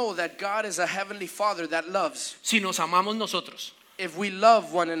people know that God is a heavenly Father that loves? Si nos amamos nosotros. If we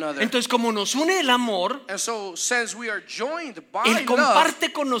love one another. Entonces, como nos une el amor, And so since we are joined by Él love,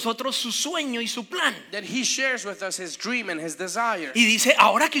 comparte con nosotros su sueño y su plan. then he shares with us his dream and his desire. Y dice,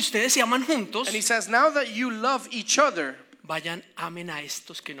 ahora que ustedes se aman juntos, And he says, now that you love each other, vayan, amen a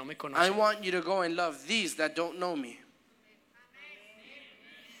estos que no me I conocen. want you to go and love these that don't know me.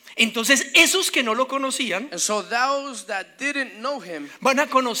 Entonces, esos que no lo conocían And so those that didn't know him van a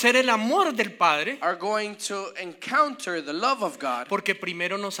conocer el amor del Padre are going to encounter the love of God porque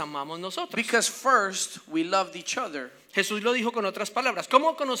primero nos amamos nosotros. because first we loved each other. Jesús lo dijo con otras palabras.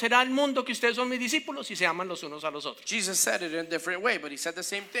 ¿Cómo conocerá el mundo que ustedes son mis discípulos si se aman los unos a los otros? Jesus said it in a different way, but he said the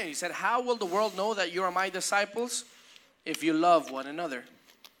same thing. He said, how will the world know that you are my disciples if you love one another?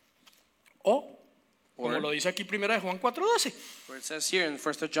 O, como lo dice aquí primera de Juan 4:12, Where it says here in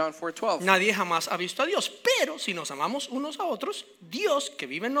 1 John 4:12. nadie jamás ha visto a Dios, pero si nos amamos unos a otros, Dios que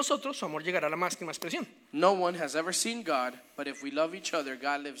vive en nosotros, su amor llegará a la máxima expresión. No one has ever seen God, but if we love each other,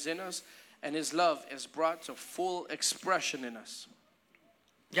 God lives in us, and his love is brought to full expression in us.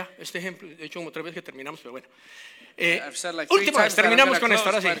 Ya, este ejemplo, de hecho como 3 veces que terminamos, pero bueno. I've said like 3 Última times vez, that I'm terminamos gonna con esto,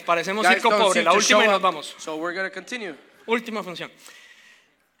 close, ahora sí, but parecemos guys circo don't pobre, seem la to última y show nos up, vamos. So we're going to continue. Última función.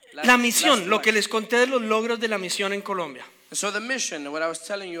 La misión, lo que les conté de los logros de la misión en Colombia. So the mission, what I was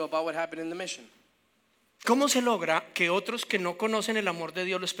telling you about what happened in the mission. ¿Cómo se logra que otros que no conocen el amor de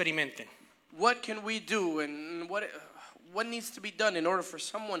Dios lo experimenten? What can we do and what needs to be done in order for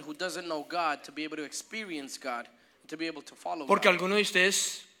someone who doesn't know God to be able to experience God, to be able to follow Porque God? alguno de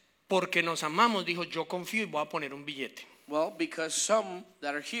ustedes, porque nos amamos, dijo, yo confío y voy a poner un billete. Well, because some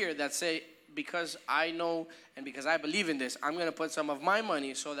that are here that say, because I know and because I believe in this, I'm going to put some of my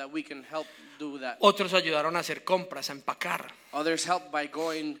money so that we can help do that. Otros ayudaron a hacer compras, a empacar. Others help by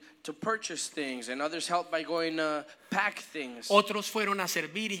going to purchase things, and others help by going to pack things. Otros fueron a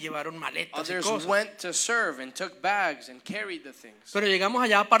servir y llevaron maletas y Others cosas. went to serve and took bags and carried the things. Pero llegamos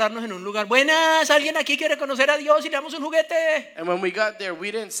allá a pararnos en un lugar. Buenas, ¿alguien aquí quiere conocer a Dios y le damos un juguete? And when we got there,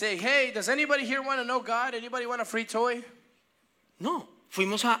 we didn't say, hey, does anybody here want to know God? Anybody want a free toy? No,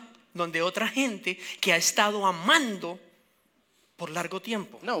 fuimos a donde otra gente que ha estado amando por largo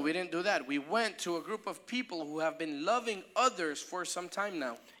tiempo. No, we didn't do that. We went to a group of people who have been loving others for some time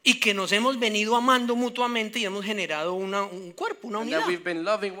now. Y que nos hemos venido amando mutuamente y hemos generado un cuerpo, una And unidad. that we've been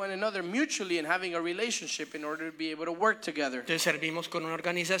loving one another mutually and having a relationship in order to be able to work together. Entonces servimos con una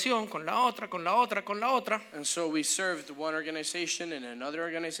organización, con la otra, con la otra, con la otra. And so we served one organization and another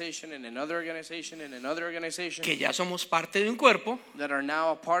organization and another organization and another organization Que ya somos parte de un cuerpo. that are now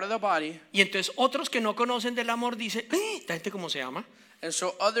a part of the body. Y entonces otros que no conocen del amor dicen, ¿esta gente cómo se ama? And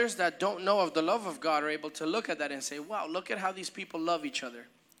so others that don't know of the love of God are able to look at that and say, wow, look at how these people love each other.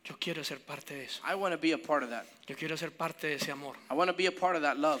 Yo quiero ser parte de eso. I want to be a part of that. Yo quiero ser parte de ese amor. I want to be a part of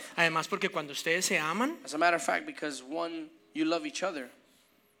that love. Además, porque cuando ustedes se aman, As a matter of fact, because one, you love each other.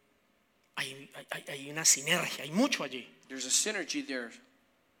 hay una sinergia, hay mucho allí. There's a synergy there.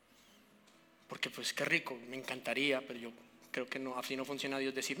 Porque pues qué rico, me encantaría, pero yo creo que no, así no funciona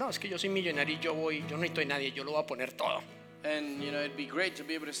Dios decir, no, es que yo soy millonario y yo no necesito de nadie, yo lo voy a poner todo. And, it'd be great to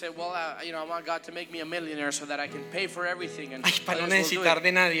be able to say, well, I want God to make me a millionaire so that I can pay for everything. And Ay, para no others will do necesitar it.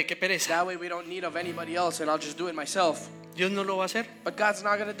 de nadie, qué pereza. That way we don't need of anybody else and I'll just do it myself. Dios no lo va a hacer, But God's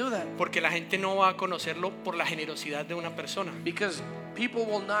not going to do that. porque la gente no va a conocerlo por la generosidad de una persona, Because people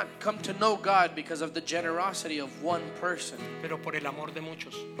will not come to know God because of the generosity of one person, pero por el amor de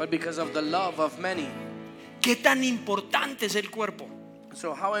muchos. but because of the love of many. ¿Qué tan importante es el cuerpo?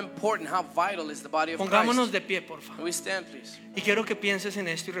 So how important, how vital is the body of Pongámonos Christ? de pie, por favor. Can we stand, please? Y quiero que pienses en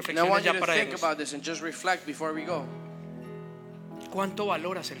esto y And I reflexiones want you ya to para think irnos. about this and just reflect before we go. ¿Cuánto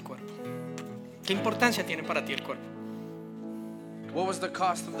valoras el cuerpo? ¿Qué importancia tiene para ti el cuerpo? What was the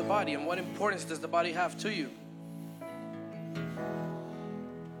cost of the body and what importance does the body have to you?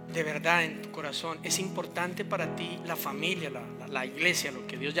 De verdad, en tu corazón, ¿es importante para ti la familia, la iglesia, lo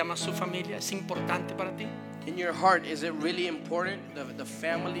que Dios llama su familia? ¿Es importante para ti? In your heart, is it really important, the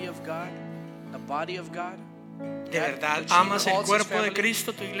family of God, the body of God? ¿De verdad Which he amas el calls his cuerpo de family?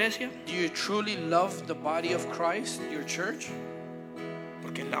 Cristo, tu iglesia? Do you truly love the body of Christ, your church?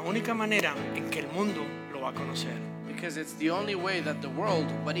 Porque es la única manera en que el mundo lo va a conocer. Because it's the only way that the world,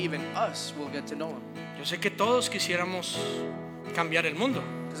 but even us, will get to know him. Yo sé que todos quisiéramos cambiar el mundo.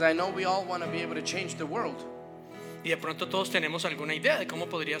 Because I know we all want to be able to change the world. Y de pronto todos tenemos alguna idea de cómo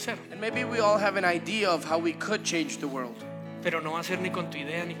podría ser. And maybe we all have an idea of how we could change the world. Pero no va a ser ni con tu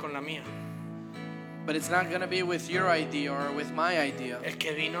idea ni con la mía. But it's not going to be with your idea or with my idea. El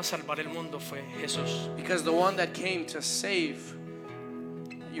que vino a salvar el mundo fue Jesús. Because the one that came to save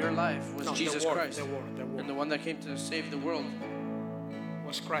your life was Jesus Christ. The world And the one that came to save the world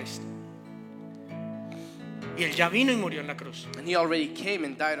was Christ. Y él ya vino y murió en la cruz. And he already came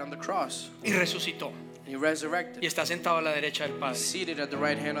and died on the cross. Y resucitó. And he resurrected. Y está sentado a la derecha del He's Padre. seated at the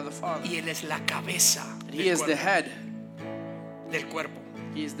right hand of the Father. Y él es la cabeza And he is the head. del cuerpo.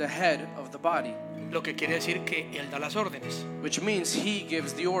 He is the head of the body. Lo que quiere decir que él da las órdenes. Which means he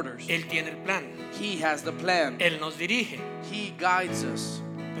gives the orders. Él tiene el plan. He has the plan. Él nos dirige. He guides us.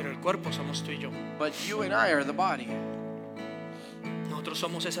 Pero el cuerpo somos tú y yo. But you and I are the body. Nosotros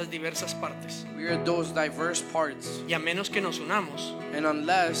somos esas diversas partes. We are those diverse parts. Y a menos que nos unamos, And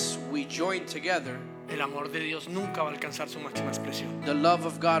unless we join together, el amor de Dios nunca va a alcanzar su máxima expresión. the love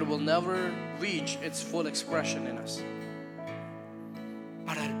of God will never reach its full expression in us.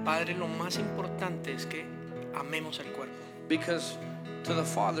 Para el Padre lo más importante es que amemos el cuerpo. Because to the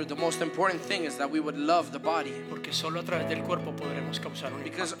Father, the most important thing is that we would love the body. Porque solo a través del cuerpo podremos causar un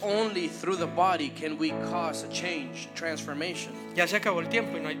Because impacto. only through the body can we cause a change, transformation. Ya se acabó el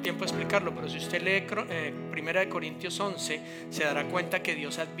tiempo y no hay tiempo de explicarlo, pero si usted lee 1 Corintios 11, se dará cuenta que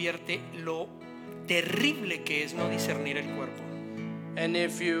Dios advierte lo terrible que es no discernir el cuerpo. And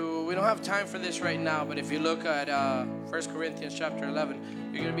we don't have time for this right now, but if you look at 1 Corinthians chapter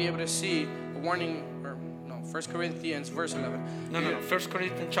 11, you're going to be able to see a warning, 1 Corinthians verse 11. No, 1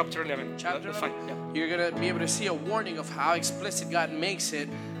 Corinthians chapter 11. Chapter That's 11, fine. Yeah. you're going to be able to see a warning of how explicit God makes it,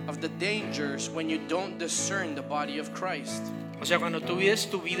 of the dangers when you don't discern the body of Christ. O sea, cuando tú vives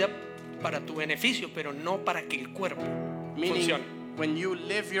tu vida para tu beneficio, pero no para que el cuerpo Meaning, funcione. when you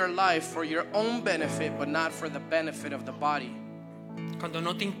live your life for your own benefit, but not for the benefit of the body. Cuando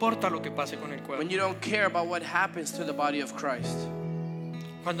no te importa lo que pase con el cuerpo. When you don't care about what happens to the body of Christ.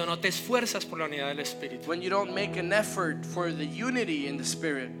 Cuando no te esfuerzas por la unidad del Espíritu. When you don't make an effort for the unity in the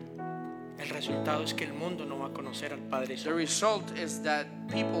Spirit. El resultado es que el mundo no va a conocer al Padre. The result is that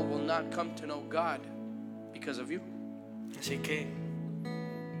people will not come to know God because of you. Así que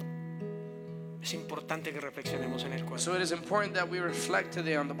es importante que reflexionemos en el cuerpo. So it is important that we reflect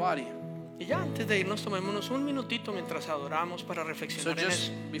today on the body. Y ya antes de irnos tomémonos un minutito mientras adoramos para So reflexionar en just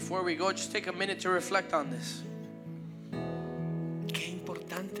eso. before we go, just take a minute to reflect on this. Qué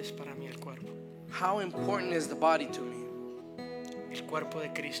importante es para mí el cuerpo. How important is the body to me? El cuerpo de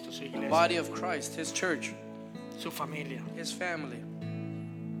Cristo, su The iglesia, body of Christ, His church, su familia. His family.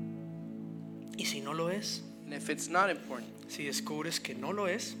 Y si no lo es, And if it's not important, si descubres que no lo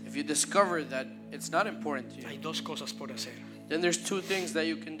es, if you discover that it's not important to hay you, dos cosas por hacer. then there's two things that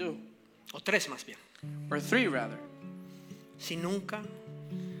you can do, O tres más bien. or three rather. Si nunca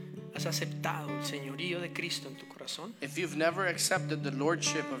has aceptado el señorío de Cristo en tu corazón, If you've never accepted the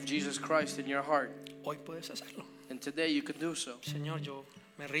lordship of Jesus Christ in your heart, hoy puedes hacerlo. then today you can do so. Señor, yo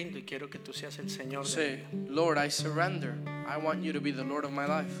me rindo y quiero que tú seas el Señor de Say, mí. Lord, I surrender. I want you to be the Lord of my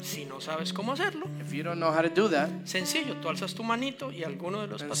life. Si no sabes cómo hacerlo, If you don't know how to do that, sencillo, tú alzas tu manito y alguno de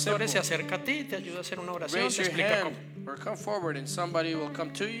los And pastores se simple. acerca a ti y te ayuda a hacer una oración, raise te your explica hand cómo. or come forward and somebody will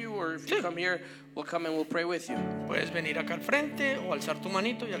come to you, or if you Sí. come here, we'll come and we'll pray with you. Puedes venir acá al frente o alzar tu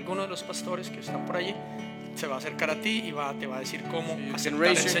manito y alguno de los pastores que están por allí se va a acercar a ti y te va a decir cómo You can aceptar el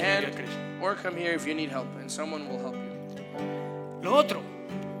raise your señorío de hand Cristo. or come here if you need help and someone will help you. Lo otro,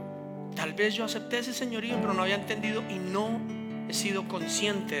 tal vez yo acepté ese señorío pero no había entendido y no he sido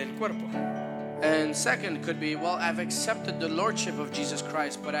consciente del cuerpo. And second could be, well, I've accepted the lordship of Jesus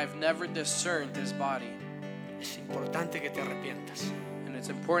Christ, but I've never discerned his body. Es importante que te arrepientas. And it's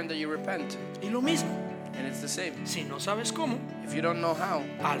important that you repent. Y lo mismo, And it's the same. si no sabes cómo, If you don't know how,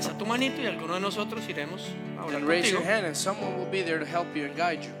 alza tu manito y alguno de nosotros iremos a orar then raise contigo. your hand and someone will be there to help you and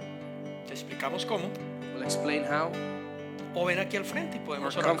guide you. Te explicamos cómo. We'll explain how, O ven aquí al frente y or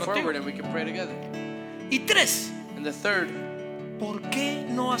podemos orar come contigo. forward and we can pray together. Y tres, And the third ¿por qué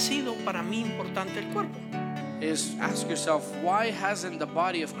no ha sido para mí importante el cuerpo? is ask yourself, why hasn't the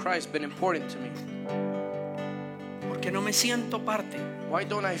body of Christ been important to me? ¿Por qué no me siento parte? Why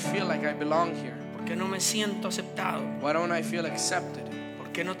don't I feel like I belong here? ¿Por qué no me siento aceptado? Why don't I feel accepted?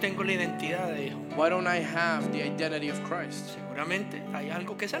 ¿Por qué no tengo la identidad de hijo? Why don't I have the identity of Christ? Seguramente hay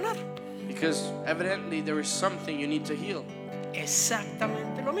algo que sanar. Because evidently there is something you need to heal.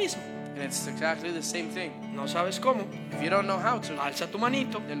 Exactamente lo mismo. And it's exactly the same thing. No sabes cómo, If you don't know how to, alza tu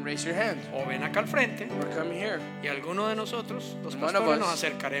manito then raise your hand o ven acá al frente or come here. y alguno de nosotros, los One of pastores, us, nos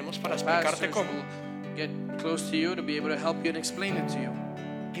acercaremos para explicarte Pastors cómo will get close to you to be able to help you and explain it to you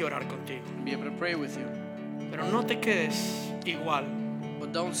y orar contigo. and be able to pray with you. Pero no te quedes igual,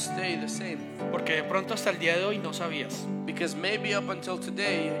 But don't stay the same, porque de pronto hasta el día de hoy no sabías, because maybe up until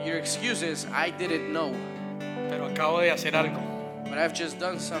today your excuse is, I didn't know, pero acabo de hacer algo, but I've just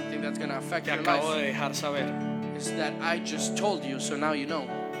done something that's going to affect te your acabo de life. dejar saber. It's that I just told you, so now you know.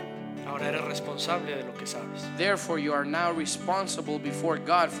 Ahora eres responsable de lo que sabes. Therefore, you are now responsible before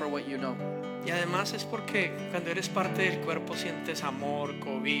God for what you know. Y además es porque cuando eres parte del cuerpo sientes amor,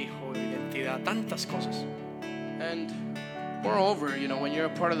 cobijo, identidad, tantas cosas. And moreover, when you're a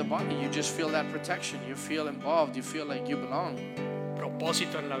part of the body, you just feel that protection. You feel involved. You feel like you belong.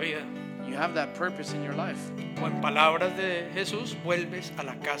 Propósito en la vida. You have that purpose in your life. O en palabras de Jesús, vuelves a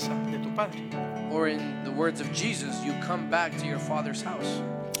la casa de tu Padre. Or in the words of Jesus, you come back to your Father's house.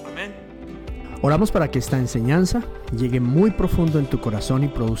 Amén. Oramos para que esta enseñanza llegue muy profundo en tu corazón y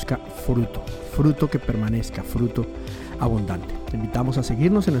produzca fruto que permanezca, fruto abundante. Te invitamos a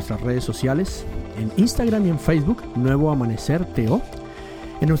seguirnos en nuestras redes sociales, en Instagram y en Facebook, Nuevo Amanecer TO,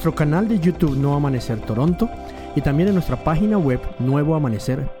 en nuestro canal de YouTube Nuevo Amanecer Toronto y también en nuestra página web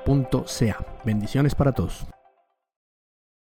nuevoamanecer.ca. Bendiciones para todos.